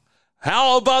Kinston.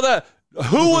 How about that?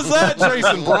 Who was that,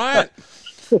 Jason Bryant?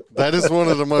 That is one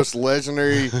of the most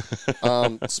legendary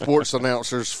sports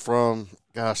announcers from,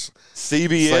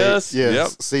 CBS.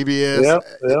 CBS.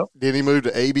 Yep. Then he moved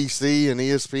to ABC and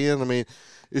ESPN. I mean,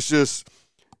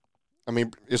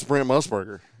 it's Brent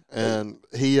Musburger, and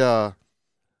he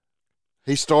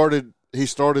started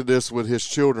this with his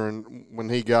children when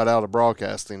he got out of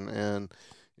broadcasting, and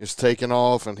it's taken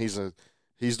off, and he's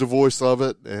the voice of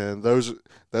it, and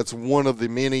that's one of the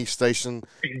many station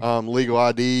legal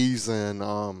IDs,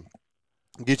 and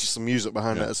get you some music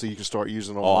behind that so you can start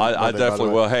using it. I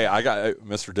definitely will. Hey, I got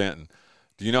Mr. Denton.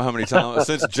 Do you know how many times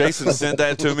since Jason sent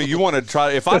that to me? You want to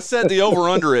try? If I set the over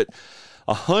under at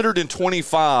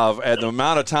 125 at the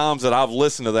amount of times that I've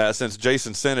listened to that since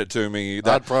Jason sent it to me,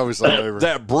 I'd probably say over.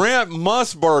 That Brent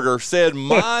Musburger said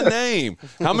my name.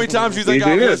 How many times do you think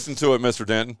I've listened to it, Mr.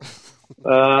 Denton?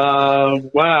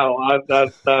 Wow.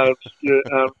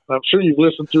 I'm sure you've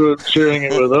listened to it, sharing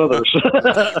it with others.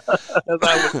 As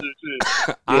I would do too.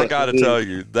 I got to tell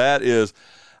you, that is,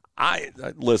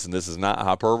 listen, this is not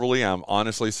hyperbole. I'm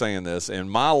honestly saying this. In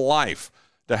my life,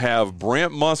 to have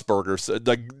Brent Musburger,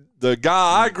 the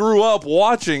guy I grew up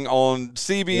watching on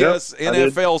CBS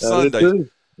NFL Sundays,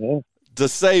 to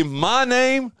say my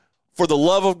name, for the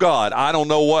love of God, I don't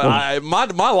know what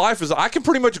my life is. I can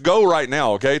pretty much go right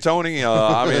now, okay, Tony?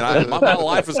 My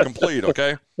life is complete,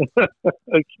 okay? Okay.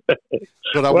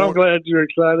 But I'm glad you're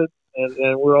excited,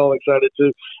 and we're all excited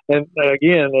too. And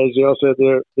again, as y'all said,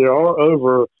 there are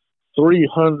over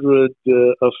 300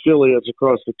 affiliates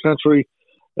across the country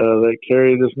that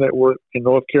carry this network in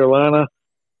North Carolina.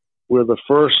 We're the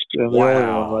first and the only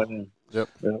one right now.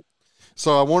 Yep.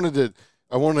 So I wanted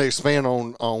to expand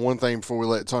on one thing before we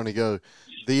let Tony go.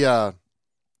 They're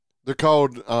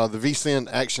called the VSIN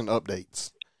Action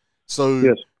Updates.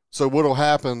 So what'll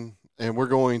happen, and we're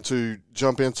going to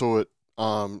jump into it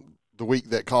the week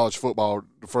that college football,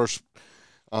 the first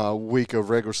week of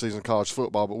regular season college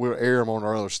football, but we'll air them on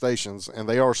our other stations, and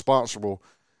they are sponsorable.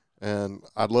 And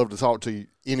I'd love to talk to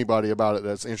anybody about it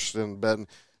that's interested in betting.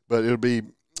 But it'll be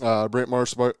Brent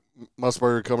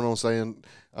Musburger coming on saying,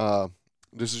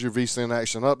 this is your VSIN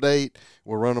Action Update.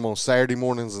 We'll run them on Saturday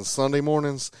mornings and Sunday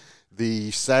mornings.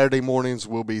 The Saturday mornings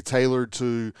will be tailored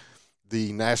to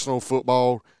the national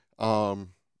football,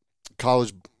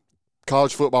 college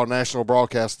football national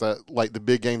broadcast, that like the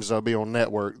big games that'll be on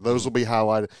network. Those will be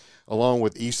highlighted along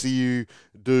with ECU,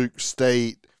 Duke,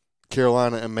 State,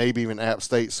 Carolina, and maybe even App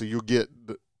State. So you'll get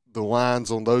the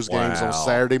lines on those games on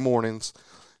Saturday mornings,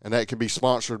 and that can be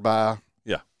sponsored by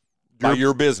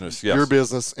your business. Yes. Your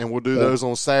business, and we'll do those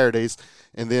on Saturdays.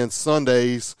 And then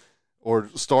Sundays, or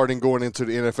starting going into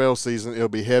the NFL season, it'll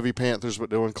be heavy Panthers,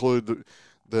 but they'll include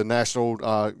the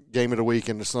national game of the week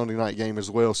and the Sunday night game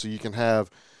as well. So you can have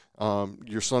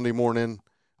your Sunday morning.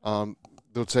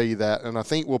 They'll tell you that. And I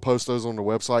think we'll post those on the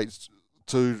website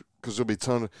too, because there'll be a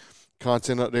ton of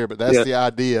content up there. But that's the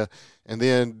idea. And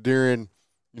then during,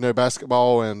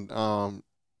 basketball and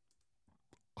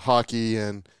hockey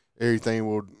and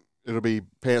everything, it'll be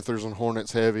Panthers and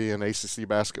Hornets heavy, and ACC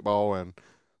basketball, and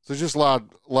so just a lot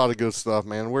of good stuff,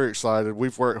 man. We're excited.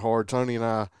 We've worked hard. Tony and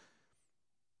I,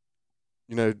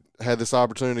 had this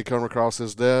opportunity come across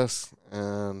his desk,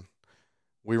 and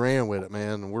we ran with it,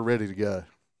 man, and we're ready to go.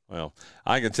 Well,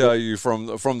 I can tell you from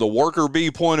the worker bee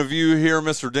point of view here,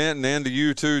 Mr. Denton, and to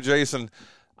you too, Jason,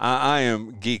 I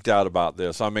am geeked out about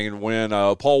this. I mean, when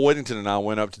Paul Whittington and I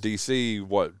went up to D.C.,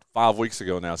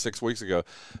 6 weeks ago,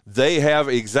 they have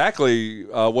exactly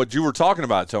what you were talking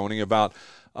about, Tony, about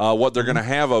what they're going to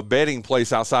have a betting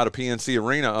place outside of PNC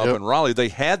Arena up in Raleigh. They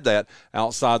had that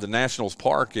outside the Nationals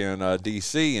Park in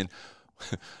D.C., and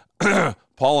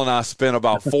Paul and I spent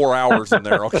about 4 hours in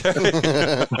there,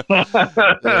 okay?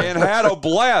 And had a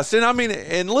blast.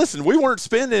 And listen, we weren't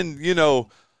spending, $400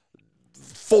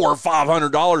 or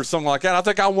 $500, something like that. I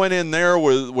think I went in there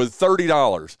with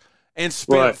 $30 and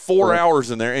spent 4 hours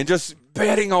in there and just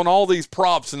betting on all these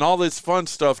props and all this fun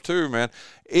stuff too, man.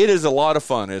 It is a lot of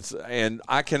fun. And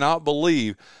I cannot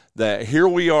believe that here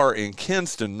we are in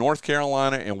Kinston, North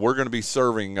Carolina, and we're going to be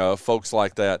serving folks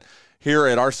like that here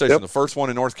at our station, the first one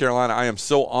in North Carolina. I am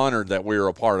so honored that we are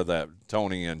a part of that,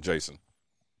 Tony and Jason.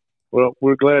 Well,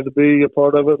 we're glad to be a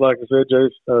part of it. Like I said,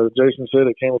 Jason said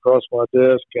it came across my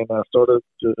desk, and I started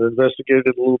to investigate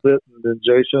it a little bit. And then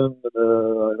Jason,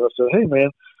 I said, hey, man,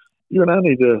 you and I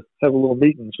need to have a little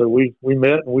meeting. So we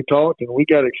met and we talked, and we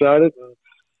got excited,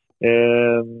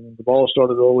 and the ball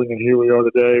started rolling, and here we are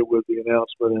today with the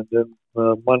announcement, and then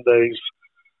Monday's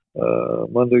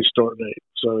start date.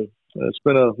 So it's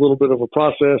been a little bit of a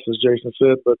process, as Jason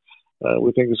said, but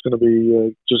we think it's going to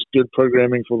be just good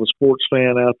programming for the sports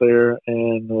fan out there,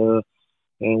 and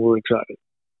we're excited.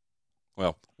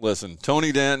 Well, listen,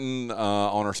 Tony Denton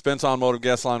on our Spence Automotive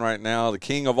guest line right now, the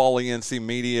king of all ENC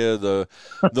Media, the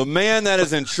man that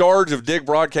is in charge of Dig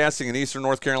Broadcasting in Eastern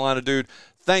North Carolina, dude.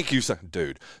 Thank you, sir.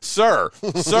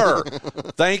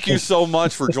 Thank you so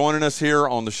much for joining us here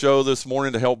on the show this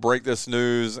morning to help break this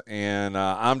news, and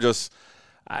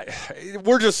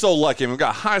we're just so lucky. We've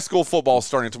got high school football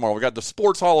starting tomorrow. We've got the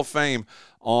Sports Hall of Fame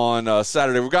on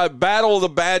Saturday. We've got Battle of the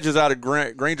Badges out at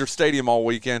Granger Stadium all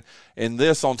weekend. And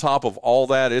this on top of all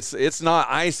that, it's not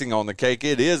icing on the cake.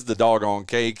 It is the doggone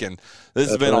cake. And this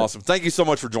has been awesome. Thank you so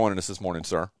much for joining us this morning,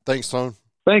 sir. Thanks, Tone.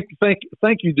 Thank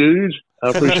you, dudes. I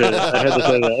appreciate it. I had to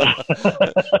say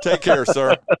that. Take care,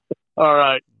 sir. All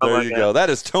right. There you go. That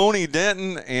is Tony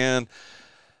Denton. And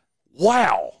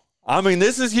wow. I mean,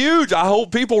 this is huge. I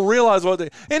hope people realize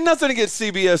and nothing against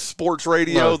CBS Sports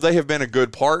Radio. No. They have been a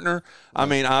good partner. I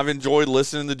mean, I've enjoyed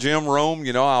listening to Jim Rome.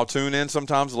 I'll tune in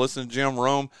sometimes to listen to Jim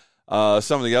Rome.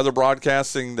 Some of the other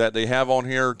broadcasting that they have on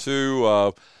here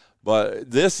too. But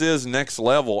this is next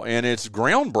level, and it's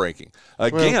groundbreaking.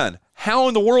 Again, how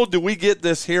in the world do we get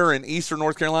this here in Eastern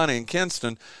North Carolina in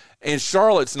Kinston? and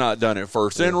Charlotte's not done it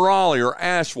first, in Raleigh or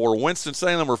Asheville or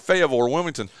Winston-Salem or Fayetteville or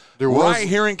Wilmington. Right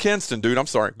here in Kinston, dude. I'm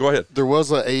sorry. Go ahead. There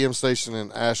was an AM station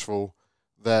in Asheville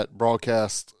that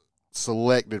broadcast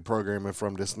selected programming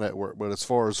from this network, but as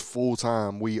far as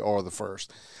full-time, we are the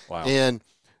first. Wow. And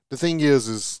the thing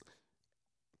is,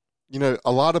 you know,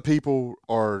 a lot of people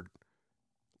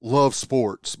love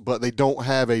sports, but they don't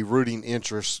have a rooting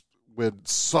interest with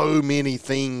so many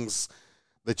things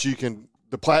that you can –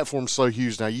 the platform's so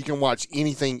huge now. You can watch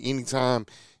anything, anytime,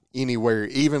 anywhere,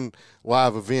 even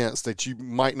live events that you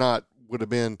might not would have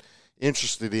been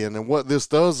interested in. And what this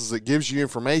does is it gives you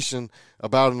information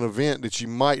about an event that you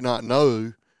might not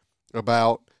know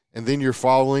about, and then you're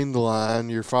following the line,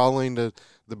 you're following the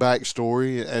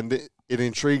backstory, and it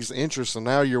intrigues the interest. And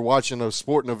now you're watching a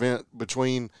sporting event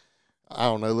between, I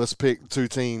don't know, let's pick two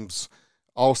teams,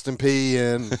 Austin P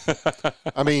and,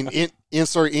 I mean,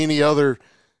 insert any other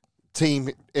team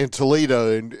in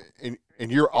Toledo, and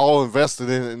you're all invested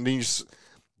in it, and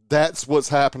that's what's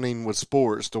happening with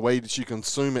sports. The way that you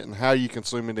consume it and how you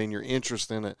consume it and your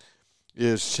interest in it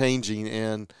is changing,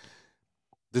 and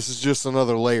this is just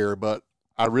another layer, but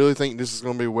I really think this is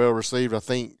going to be well received. I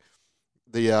think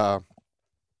the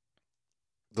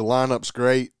lineup's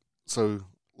great, so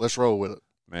let's roll with it.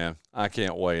 Man, I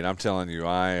can't wait. I'm telling you,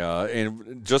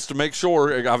 and just to make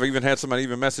sure, I've even had somebody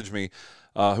even message me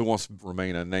who wants to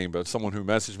remain unnamed, but someone who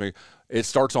messaged me. It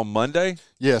starts on Monday?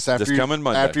 Yes, coming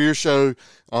Monday. After your show,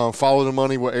 Follow the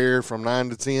Money will air from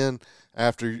 9 to 10.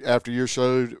 After your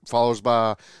show, follows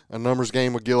by a numbers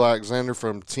game with Gil Alexander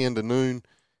from 10 to noon,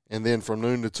 and then from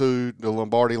noon to 2, the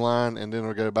Lombardi line, and then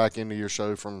it'll go back into your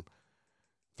show from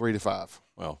 3 to 5.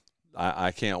 Well,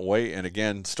 I can't wait. And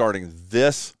again, starting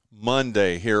this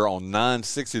Monday here on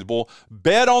 960 The Bull.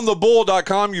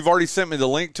 BetOnTheBull.com. You've already sent me the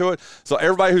link to it. So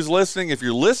everybody who's listening, if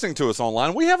you're listening to us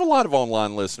online, we have a lot of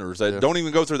online listeners that don't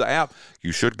even go through the app.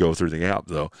 You should go through the app,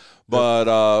 though. But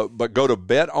go to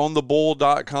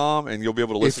BetOnTheBull.com, and you'll be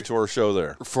able to listen to our show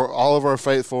there. For all of our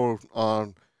faithful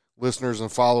listeners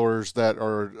and followers that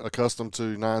are accustomed to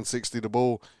 960 The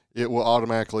Bull, it will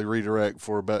automatically redirect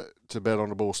to Bet on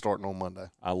the Bull starting on Monday.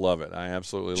 I love it. I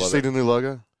absolutely love it. Did you see the new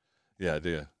logo? Yeah, I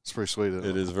did. It's pretty sweet.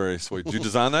 It is very sweet. Did you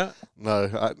design that?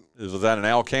 No. Was that an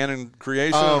Al Cannon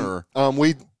creation? Or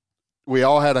we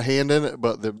all had a hand in it,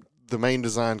 but the main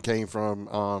design came from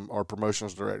our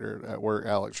promotions director at work,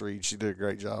 Alex Reed. She did a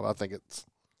great job. I think it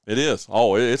is.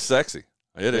 Oh, it's sexy.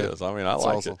 It is. I mean, I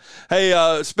like awesome. it.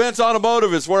 Hey, Spence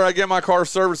Automotive is where I get my car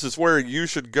service. It's where you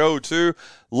should go to.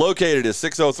 Located at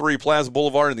 603 Plaza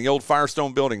Boulevard in the old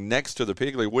Firestone building next to the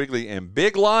Piggly Wiggly and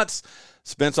Big Lots.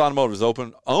 Spence Automotive is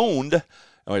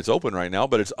it's open right now,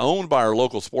 but it's owned by our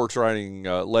local sports writing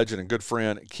legend and good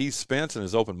friend Keith Spence, and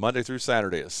is open Monday through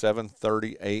Saturday at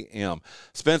 7:30 a.m.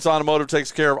 Spence Automotive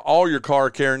takes care of all your car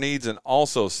care needs and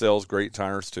also sells great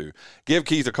tires too. Give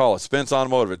Keith a call at Spence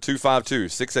Automotive at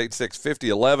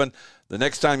 252-686-5011 the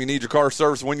next time you need your car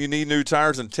service, when you need new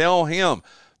tires, and tell him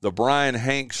the Brian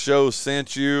Hanks Show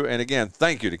sent you. And again,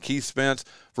 thank you to Keith Spence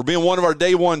for being one of our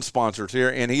day one sponsors here.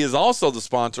 And he is also the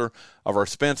sponsor of our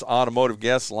Spence Automotive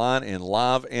guest line in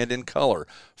live and in color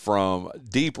from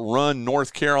Deep Run,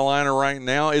 North Carolina right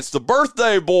now. It's the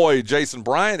birthday boy, Jason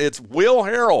Bryant. It's Will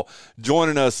Harrell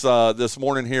joining us this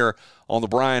morning here on the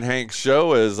Brian Hanks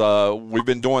Show, as we've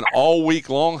been doing all week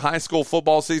long. High school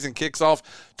football season kicks off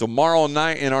tomorrow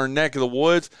night in our neck of the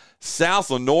woods. South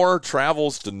Lenoir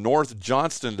travels to North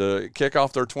Johnston to kick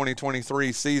off their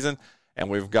 2023 season. And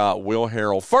we've got Will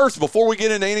Harrell. First, before we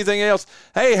get into anything else,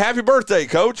 hey, happy birthday,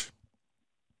 Coach.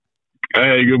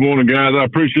 Hey, good morning, guys. I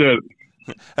appreciate it.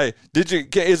 Hey,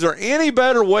 is there any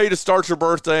better way to start your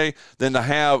birthday than to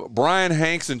have Brian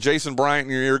Hanks and Jason Bryant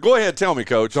in your ear? Go ahead, tell me,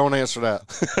 Coach. Don't answer that.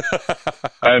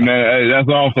 Hey, man, that's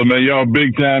awesome, man. Y'all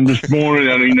big time this morning.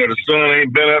 I mean, the sun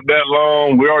ain't been up that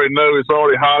long. We already know it's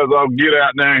already hot as all get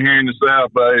out down here in the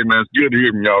South. But, hey, man, it's good to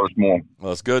hear from y'all this morning.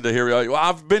 Well, it's good to hear you. Well,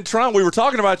 I've been trying. We were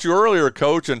talking about you earlier,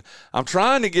 Coach, and I'm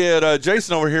trying to get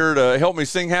Jason over here to help me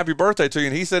sing happy birthday to you,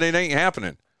 and he said it ain't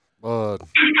happening. Well,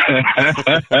 I'll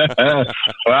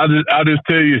just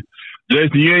tell you,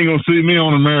 Jason, you ain't gonna see me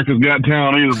on America's Got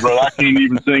Talent either, bro. I can't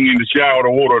even sing in the shower. The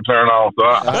water will turn off. So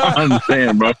I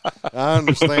understand, bro. I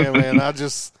understand, man. You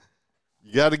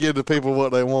got to give the people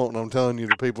what they want, and I'm telling you,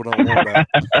 the people don't want that.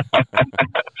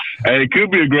 Hey, it could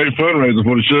be a great fundraiser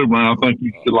for the show, Brian. I think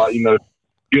you should,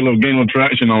 get a little gain of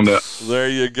traction on that. There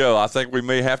you go. I think we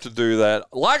may have to do that.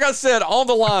 Like I said, on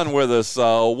the line with us,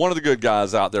 one of the good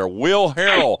guys out there, Will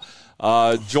Harrell,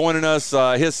 joining us.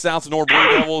 His South Nord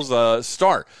Blue Devils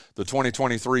start the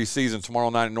 2023 season tomorrow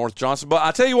night at North Johnson. But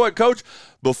I tell you what, Coach,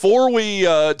 before we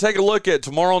take a look at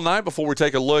tomorrow night, before we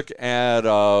take a look at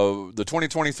the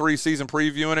 2023 season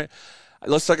previewing it,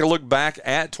 let's take a look back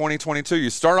at 2022. You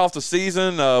start off the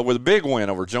season with a big win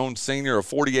over Jones Senior, a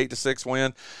 48-6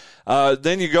 win.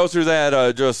 Then you go through that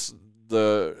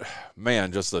the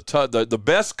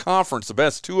best conference, the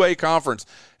best 2A conference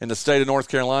in the state of North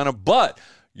Carolina. But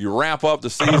you wrap up the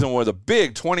season with a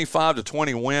big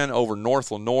 25-20 win over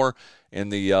North Lenoir in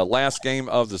the last game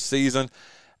of the season.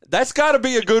 That's got to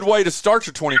be a good way to start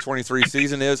your 2023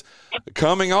 season. Is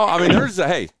coming off. I mean,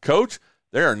 hey, Coach.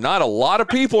 There are not a lot of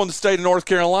people in the state of North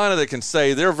Carolina that can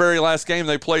say their very last game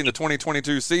they played in the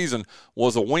 2022 season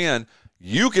was a win.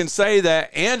 You can say that,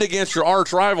 and against your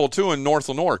arch rival, too, in North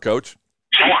Lenoir, Coach.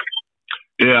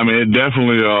 Yeah, I mean, it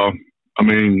definitely,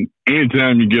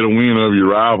 anytime you get a win over your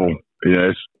rival,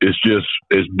 yeah,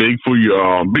 it's big for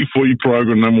your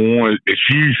program, number one. It's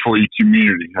huge for your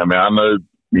community. I mean, I know,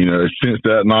 since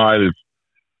that night,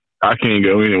 I can't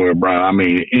go anywhere, Brian. I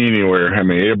mean, anywhere. I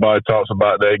mean, everybody talks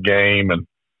about that game and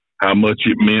how much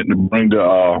it meant to bring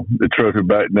the trophy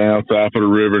back down south of the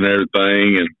river and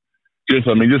everything. And just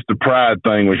the pride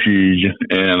thing was huge.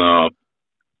 And,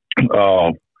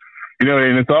 and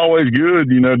it's always good,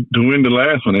 to win the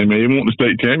last one. I mean, it wasn't the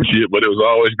state championship, but it was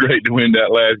always great to win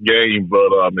that last game.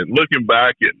 But, looking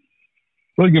back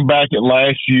at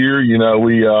last year,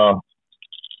 we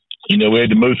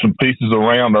had to move some pieces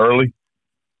around early.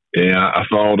 And I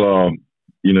thought,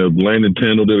 Landon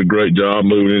Tyndall did a great job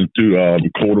moving into the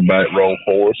quarterback role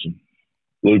for us. And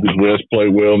Lucas West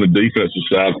played well on the defensive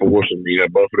side for us. And,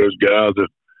 both of those guys have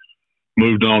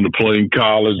moved on to play in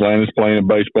college. Landon's playing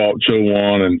baseball at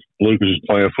Chowan, and Lucas is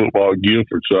playing football at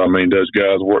Guilford. So, those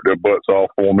guys worked their butts off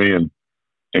for me and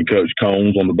Coach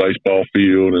Combs on the baseball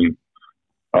field. And,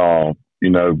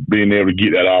 being able to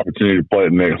get that opportunity to play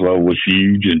at the next level was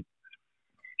huge. And,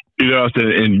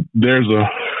 and there's a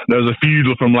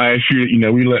few from last year,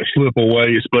 we let slip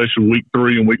away, especially week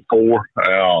 3 and week 4,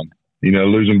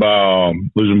 losing by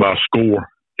a score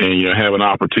and, having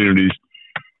opportunities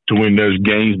to win those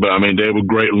games. But, they were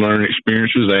great learning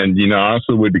experiences. And,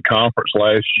 also with the conference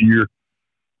last year,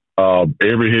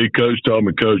 every head coach told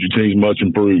me, Coach, your team's much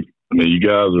improved. You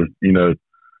guys are,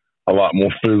 a lot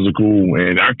more physical.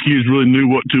 And our kids really knew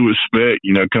what to expect,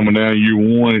 coming down year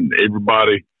 1.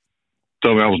 Everybody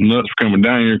told me I was nuts for coming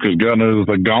down here because God knows it's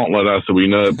a gauntlet. I said,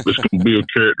 it's going to build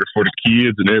character for the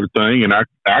kids and everything. And our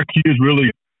kids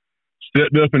really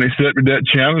stepped up and accepted that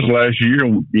challenge last year.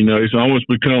 It's almost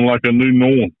become like a new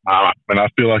norm. And I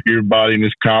feel like everybody in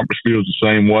this conference feels the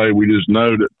same way. We just know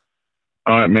that,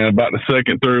 all right, man, about the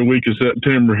second, third week of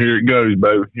September, here it goes,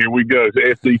 baby. Here we go.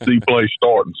 The SEC play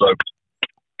starting. So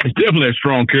it's definitely a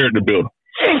strong character builder.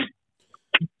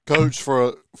 Coach,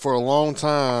 for a long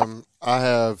time, I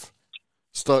have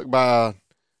stuck by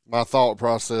my thought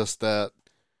process that,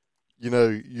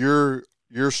 your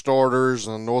starters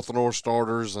and North Lenoir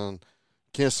starters and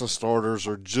Kinston starters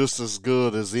are just as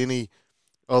good as any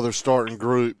other starting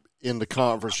group in the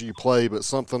conference you play, but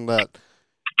something that,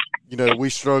 we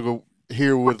struggle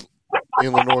here with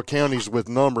in Lenoir counties with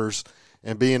numbers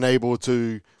and being able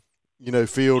to,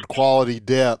 field quality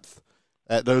depth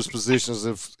at those positions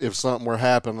if something were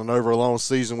happening over a long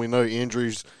season. We know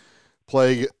injuries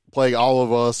plague all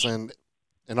of us and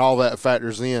all that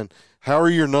factors in. How are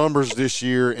your numbers this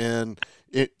year in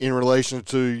relation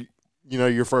to,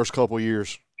 your first couple of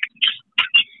years?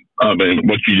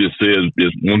 What you just said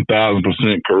is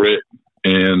 1,000% correct.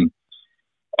 And,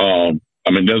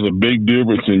 there's a big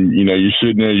difference in, you're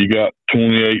sitting there, you got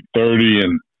 28, 30,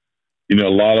 and, a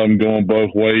lot of them going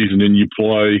both ways. And then you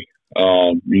play,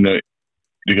 you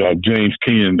got James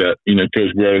Ken that,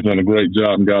 Coach Grady's done a great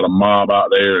job and got a mob out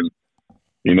there. And,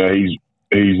 he's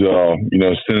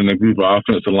sending a group of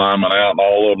offensive linemen out and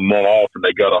all of them run off, and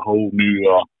they got a whole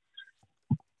new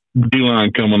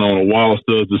D-line coming on. And Wallace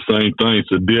does the same thing.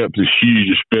 So depth is huge,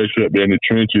 especially up there in the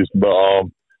trenches. But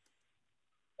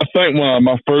I think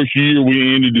my first year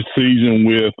we ended the season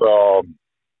with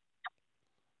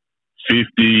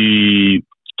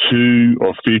 52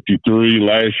 or 53.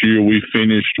 Last year we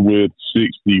finished with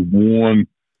 61.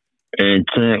 And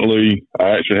currently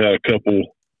I actually had a couple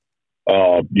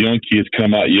young kids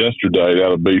come out yesterday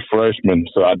that'll be freshmen,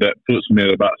 so that puts me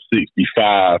at about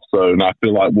 65. So, and I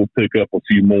feel like we'll pick up a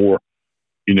few more,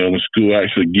 when school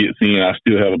actually gets in. I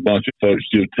still have a bunch of folks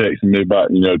still texting me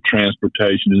about,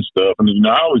 transportation and stuff. And,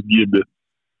 I always give the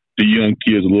young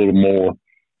kids a little more,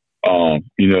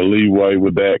 leeway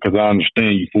with that because I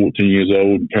understand you're 14 years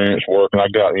old and parents working. I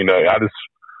got,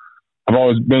 I've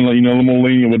always been, a little more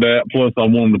lenient with that. Plus, I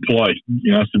wanted to play.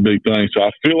 That's the big thing. So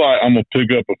I feel like I'm going to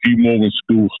pick up a few more when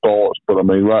school starts. But,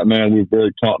 right now we're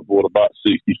very comfortable at about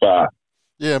 65.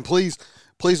 Yeah, and please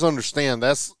understand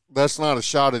that's not a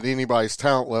shot at anybody's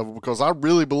talent level, because I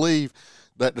really believe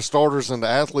that the starters and the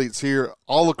athletes here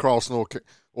all across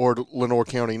Lenoir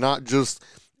County, not just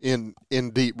in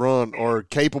deep run, are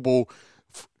capable,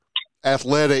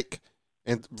 athletic,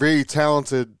 and very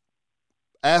talented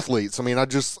athletes.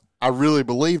 I really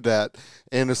believe that,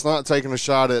 and it's not taking a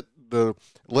shot at the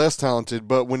less talented,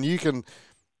 but when you can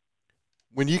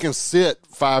sit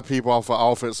 5 people off the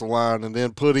offensive line and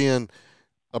then put in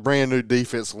a brand new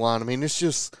defensive line,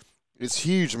 it's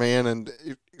huge, man, and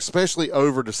especially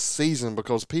over the season,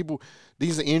 because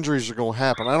these injuries are going to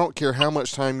happen. I don't care how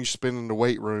much time you spend in the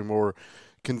weight room or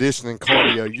conditioning,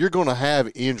 cardio, you're going to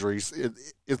have injuries.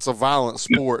 It's a violent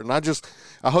sport, and I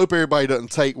hope everybody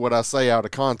doesn't take what I say out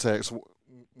of context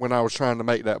when I was trying to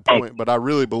make that point, but I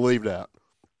really believe that.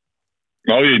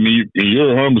 Oh, yeah,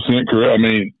 you're 100% correct.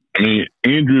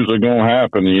 Injuries are going to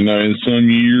happen. In some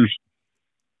years,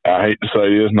 I hate to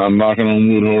say this, and I'm knocking on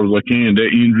wood hard as I can,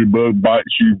 that injury bug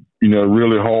bites you,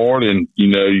 really hard, and,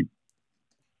 you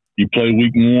play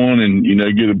week 1 and,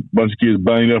 get a bunch of kids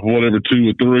banged up or whatever, 2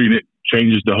 or 3, and it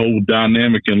changes the whole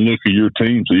dynamic and look of your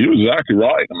team. So you're exactly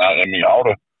right.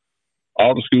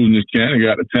 All the schools in this county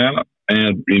got the talent.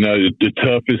 And, the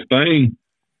toughest thing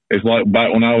is like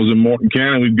back when I was in Martin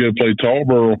County, we'd go play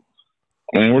Tarboro.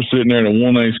 We're sitting there in a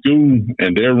 1A school,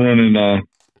 and they're running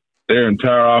their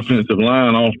entire offensive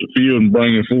line off the field and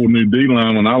bringing 4 new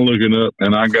D-line. When I looking up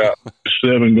and I got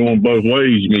 7 going both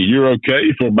ways, you're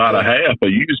okay for about a half,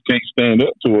 but you just can't stand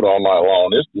up to it all night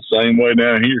long. It's the same way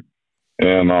down here.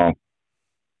 And,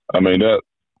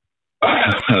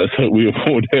 let's hope we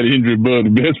avoid that injury bug the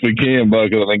best we can,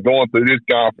 because going through this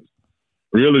conference,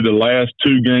 really the last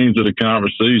 2 games of the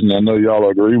conference season, I know y'all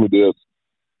agree with this,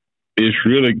 it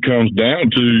really comes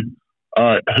down to, all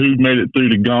right, who made it through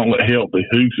the gauntlet healthy?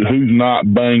 Who's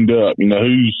not banged up?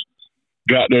 Who's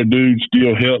got their dudes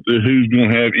still healthy? Who's going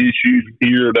to have issues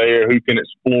here or there? Who can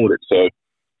exploit it? So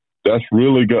that's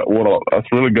really got a lot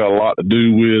to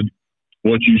do with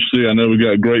what you see. I know we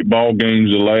got great ball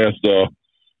games the last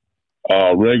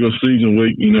regular season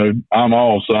week. I'm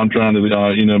off, so I'm trying to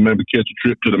maybe catch a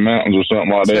trip to the mountains or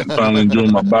something like that, and finally enjoy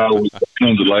my bye week that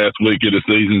comes the last week of the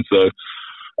season. So.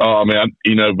 But I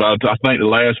think the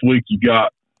last week you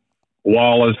got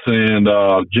Wallace and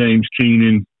James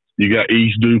Keenan. You got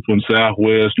East Duke and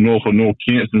Southwest, North and North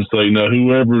Kinston. So,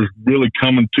 whoever's really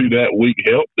coming to that week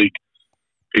healthy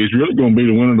is really going to be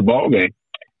the winner of the ball game.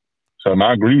 So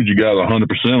I agree with you guys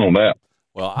 100% on that.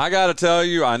 Well, I got to tell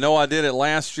you, I know I did it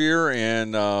last year,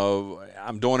 and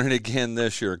I'm doing it again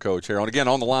this year, Coach Harrell. And again,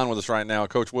 on the line with us right now,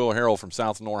 Coach Will Harrell from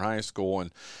South Lenoir High School.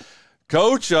 And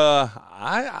Coach,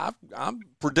 I'm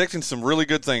predicting some really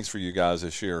good things for you guys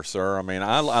this year, sir.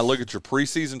 I look at your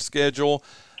preseason schedule.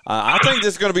 I think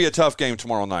this is going to be a tough game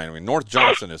tomorrow night. North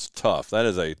Johnson is tough. That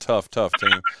is a tough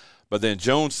team. But then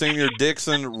Jones Senior,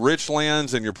 Dixon,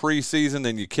 Richlands in your preseason.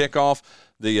 Then you kick off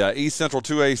the East Central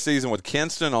 2A season with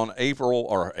Kinston on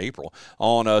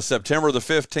September the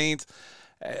 15th.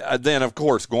 Then, of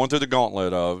course, going through the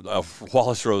gauntlet of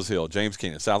Wallace Rose Hill, James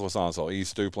Keenan, Southwest Onslow,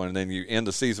 East Duplin, and then you end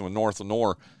the season with North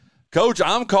Lenoir. Coach,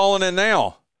 I'm calling it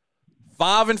now.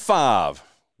 5-5.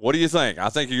 What do you think? I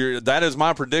think that is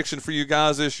my prediction for you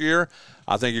guys this year.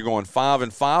 I think you're going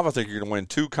 5-5. I think you're going to win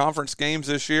 2 conference games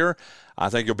this year. I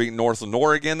think you'll beat North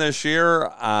Lenoir again this year.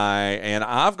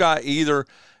 I've got either,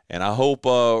 and I hope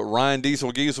Ryan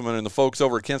Diesel Gieselman and the folks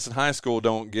over at Kinston High School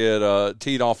don't get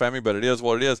teed off at me, but it is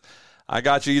what it is. I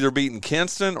got you either beating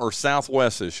Kinston or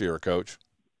Southwest this year, Coach.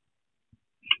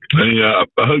 Hey, I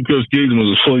hope Coach Gieselman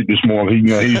was asleep this morning.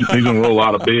 He's going to roll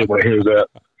out of bed when he hears that.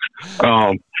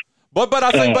 But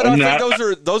I think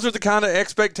those are the kind of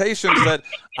expectations that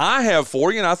I have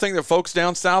for you, and I think that folks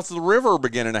down south of the river are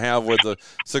beginning to have with the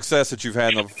success that you've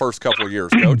had in the first couple of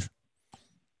years, Coach.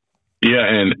 Yeah,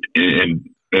 and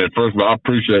first of all, I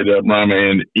appreciate that, Brian.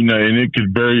 And it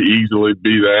could very easily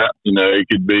be that. It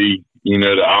could be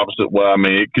the opposite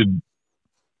way. It could.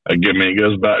 It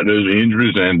goes back to those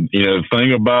injuries, and the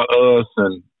thing about us,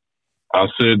 and I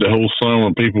said the whole summer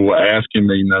when people were asking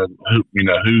me,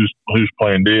 who's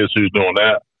playing this, who's doing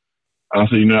that. I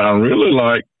said, I really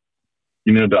like,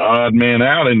 the odd man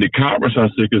out in the conference. I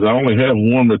said, because I only have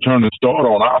one returning starter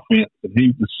on offense, and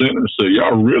he's the center. So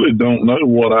y'all really don't know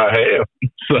what I have.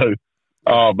 So,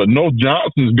 but North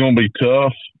Johnson is going to be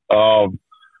tough.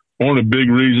 One of the big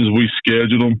reasons we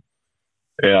scheduled them.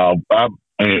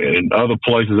 And other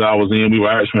places I was in, we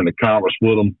were actually in the conference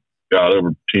with them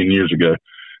over 10 years ago.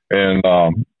 And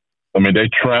I mean, they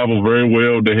travel very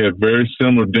well. They have very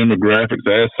similar demographics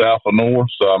as South Lenoir.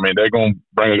 So, I mean, they're going to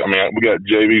bring – I mean, we got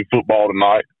JV football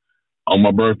tonight on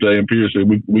my birthday. And Peter said,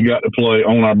 we got to play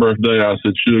on our birthday. I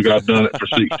said, sure, I've done it for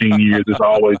 16 years. It's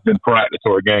always been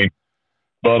practicatory game.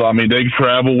 But, I mean, they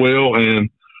travel well. And,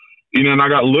 you know, and I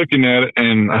got looking at it,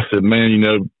 and I said, man, you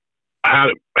know, how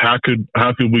could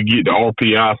we get the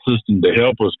RPI system to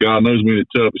help us? God knows we're in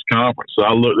the toughest conference. So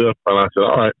I looked up, and I said,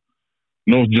 all right.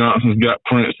 North Johnson's got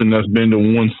Princeton that's been the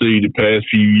 1 seed the past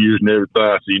few years and everything.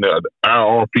 So, you know,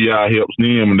 our RPI helps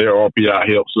them and their RPI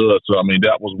helps us. So, I mean,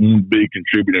 that was one big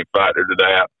contributing factor to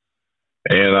that.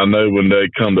 And I know when they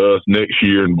come to us next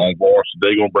year in varsity,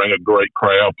 they're going to bring a great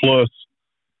crowd. Plus,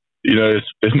 you know,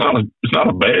 it's not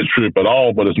a bad trip at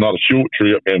all, but it's not a short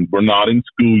trip, and we're not in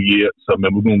school yet. So, I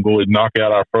mean, we're going to go ahead and knock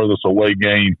out our furthest away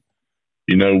game,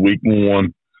 you know, week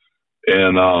 1.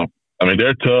 And, I mean,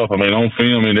 they're tough. I mean, on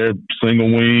film, I mean, they're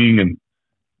single wing, and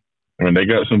I mean, they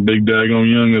got some big daggone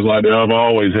youngins like I've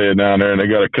always had down there, and they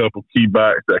got a couple key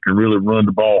backs that can really run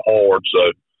the ball hard. So,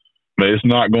 I mean, it's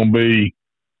not going to be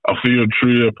a field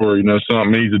trip or, you know,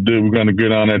 something easy to do. We're going to go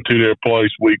down there to their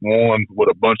place week 1 with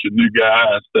a bunch of new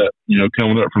guys that, you know,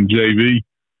 coming up from JV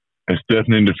and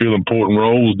stepping into fill important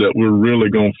roles that we're really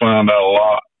going to find out a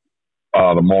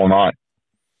lot tomorrow night.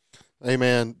 Hey,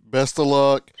 man, best of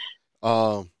luck.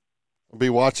 I'll be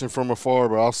watching from afar,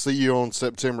 but I'll see you on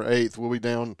September 8th. We'll be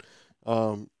down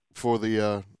for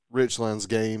the Richlands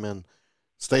game, and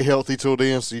stay healthy till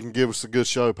then so you can give us a good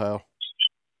show, pal.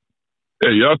 Yeah,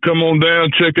 y'all come on down,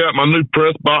 check out my new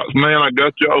press box, man. I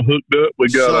got y'all hooked up. We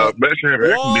got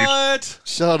what?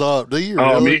 Shut up. Do you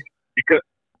really?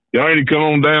 Y'all need to come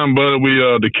on down, buddy. We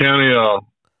the county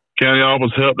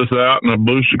office helped us out, and the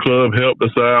Booster Club helped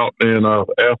us out, and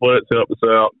athletics helped us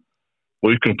out.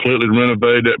 We completely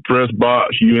renovated that press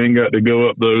box. You ain't got to go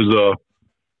up those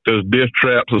death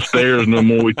traps of stairs no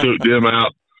more. We took them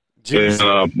out.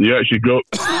 And you actually go.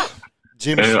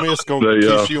 Jimmy Smith's going to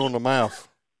kiss you on the mouth.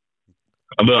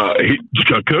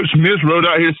 Coach Smith rode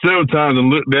out here several times and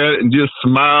looked at it and just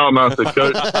smiled. And I said,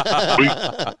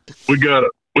 Coach, we got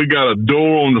a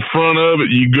door on the front of it.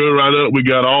 You go right up. We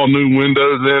got all new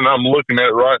windows in. I'm looking at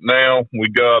it right now. We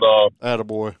got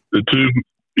attaboy. The two.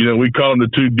 You know, we call them the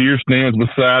 2 deer stands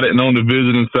beside it, and on the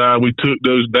visiting side, we took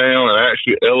those down and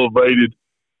actually elevated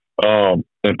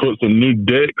and put some new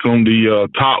decks on the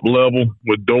top level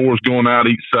with doors going out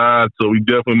each side. So we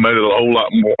definitely made it a whole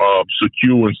lot more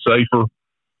secure and safer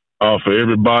for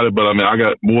everybody. But I mean, I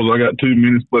got 2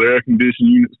 mini-split air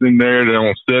conditioning units in there. They're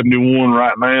on 71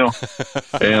 right now,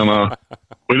 and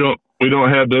we don't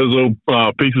have those old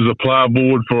pieces of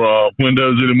plywood for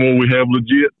windows anymore. We have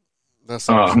legit. That's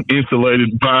awesome.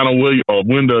 Insulated vinyl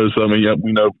windows. I mean,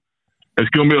 you know, it's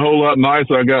going to be a whole lot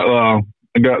nicer. I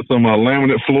got some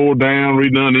laminate floor down,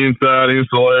 redone the inside,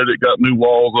 insulated it, got new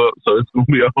walls up. So it's going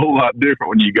to be a whole lot different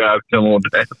when you guys come on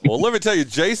down. Well, let me tell you,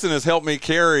 Jason has helped me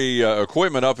carry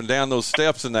equipment up and down those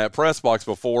steps in that press box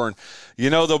before. And, you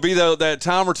know, there'll be that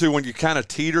time or two when you kind of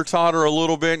teeter-totter a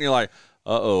little bit and you're like,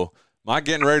 uh-oh. Am I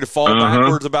getting ready to fall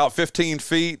backwards about 15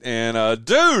 feet? And,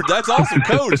 dude, that's awesome,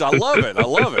 Coach. I love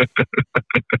it.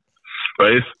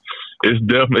 It's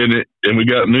definitely, and we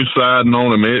got new siding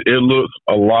on them. It looks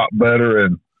a lot better,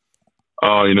 and,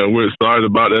 you know, we're excited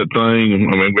about that thing.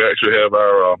 I mean, we actually have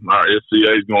our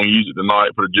SCA is going to use it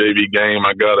tonight for the JV game.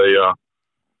 I got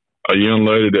a young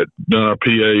lady that done our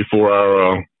PA for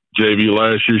our JV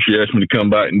last year. She asked me to come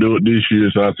back and do it this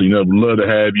year. So I said, you know, we'd love to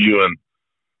have you. And,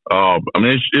 I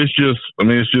mean,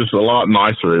 it's just a lot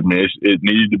nicer. I mean, it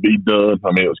needed to be done.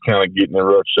 I mean, it was kind of getting in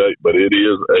rough shape, but it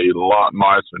is a lot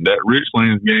nicer. And that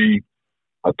Richlands game,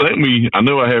 I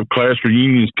know I have class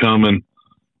reunions coming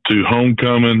to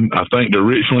homecoming. I think the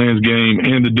Richlands game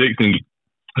and the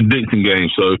Dixon game.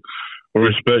 So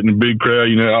we're expecting a big crowd.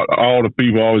 You know, all the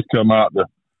people always come out to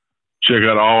check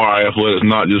out all our athletics,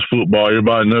 not just football.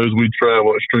 Everybody knows we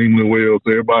travel extremely well,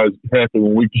 so everybody's happy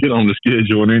when we get on the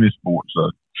schedule in any sport. So.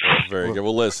 Very good.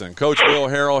 Well, listen, Coach Will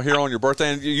Harrell here on your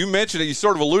birthday, and you mentioned it. You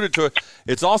sort of alluded to it.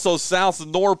 It's also South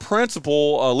Lenoir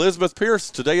principal Elizabeth Pierce.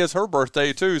 Today is her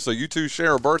birthday too, so you two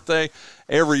share a birthday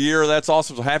every year. That's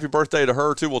awesome. So happy birthday to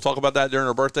her too. We'll talk about that during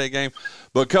her birthday game.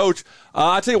 But Coach,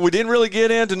 I tell you, we didn't really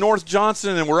get into North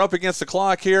Johnson, and we're up against the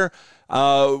clock here.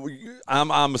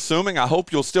 I'm assuming, I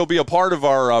hope you'll still be a part of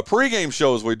our pregame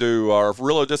shows we do, our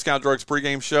Real Discount Drugs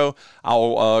pregame show.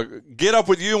 I'll get up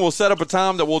with you, and we'll set up a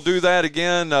time that we'll do that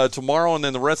again tomorrow and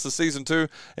then the rest of the season too,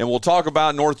 and we'll talk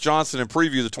about North Johnson and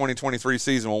preview the 2023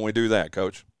 season when we do that,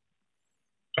 Coach.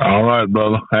 All right,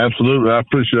 brother. Absolutely. I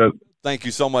appreciate it. Thank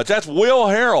you so much. That's Will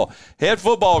Harrell, head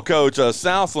football coach,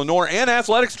 South Lenoir, and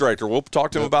athletics director. We'll talk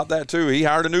to him about that, too. He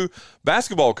hired a new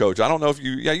basketball coach. I don't know if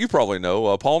you probably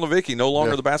know. Paul Nowicki, no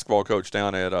longer the basketball coach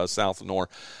down at South Lenoir.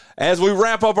 As we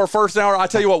wrap up our first hour, I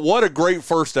tell you what a great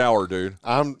first hour, dude.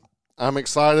 I'm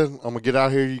excited. I'm going to get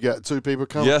out here. You got 2 people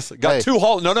coming? Yes. Got 2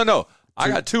 No. I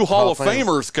got 2 Hall of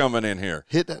Famers coming in here.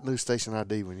 Hit that new station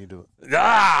ID when you do it.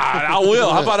 I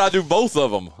will. How about I do both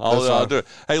of them? I'll do it.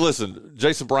 Hey, listen,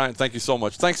 Jason Bryant, thank you so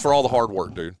much. Thanks for all the hard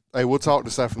work, dude. Hey, we'll talk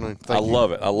this afternoon. Thank you.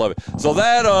 I love it. So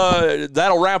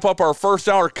that'll wrap up our first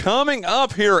hour. Coming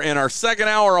up here in our second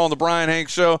hour on the Bryan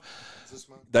Hanks Show.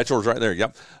 That's yours right there.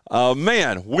 Yep.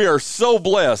 Man, we are so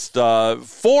blessed.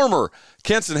 Former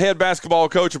Kinston head basketball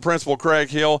coach and principal Craig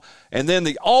Hill, and then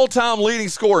the all-time leading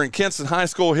scorer in Kinston high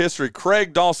school history,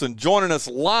 Craig Dawson, joining us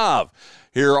live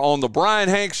here on the Bryan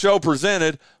Hanks Show,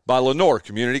 presented by Lenoir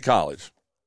Community College.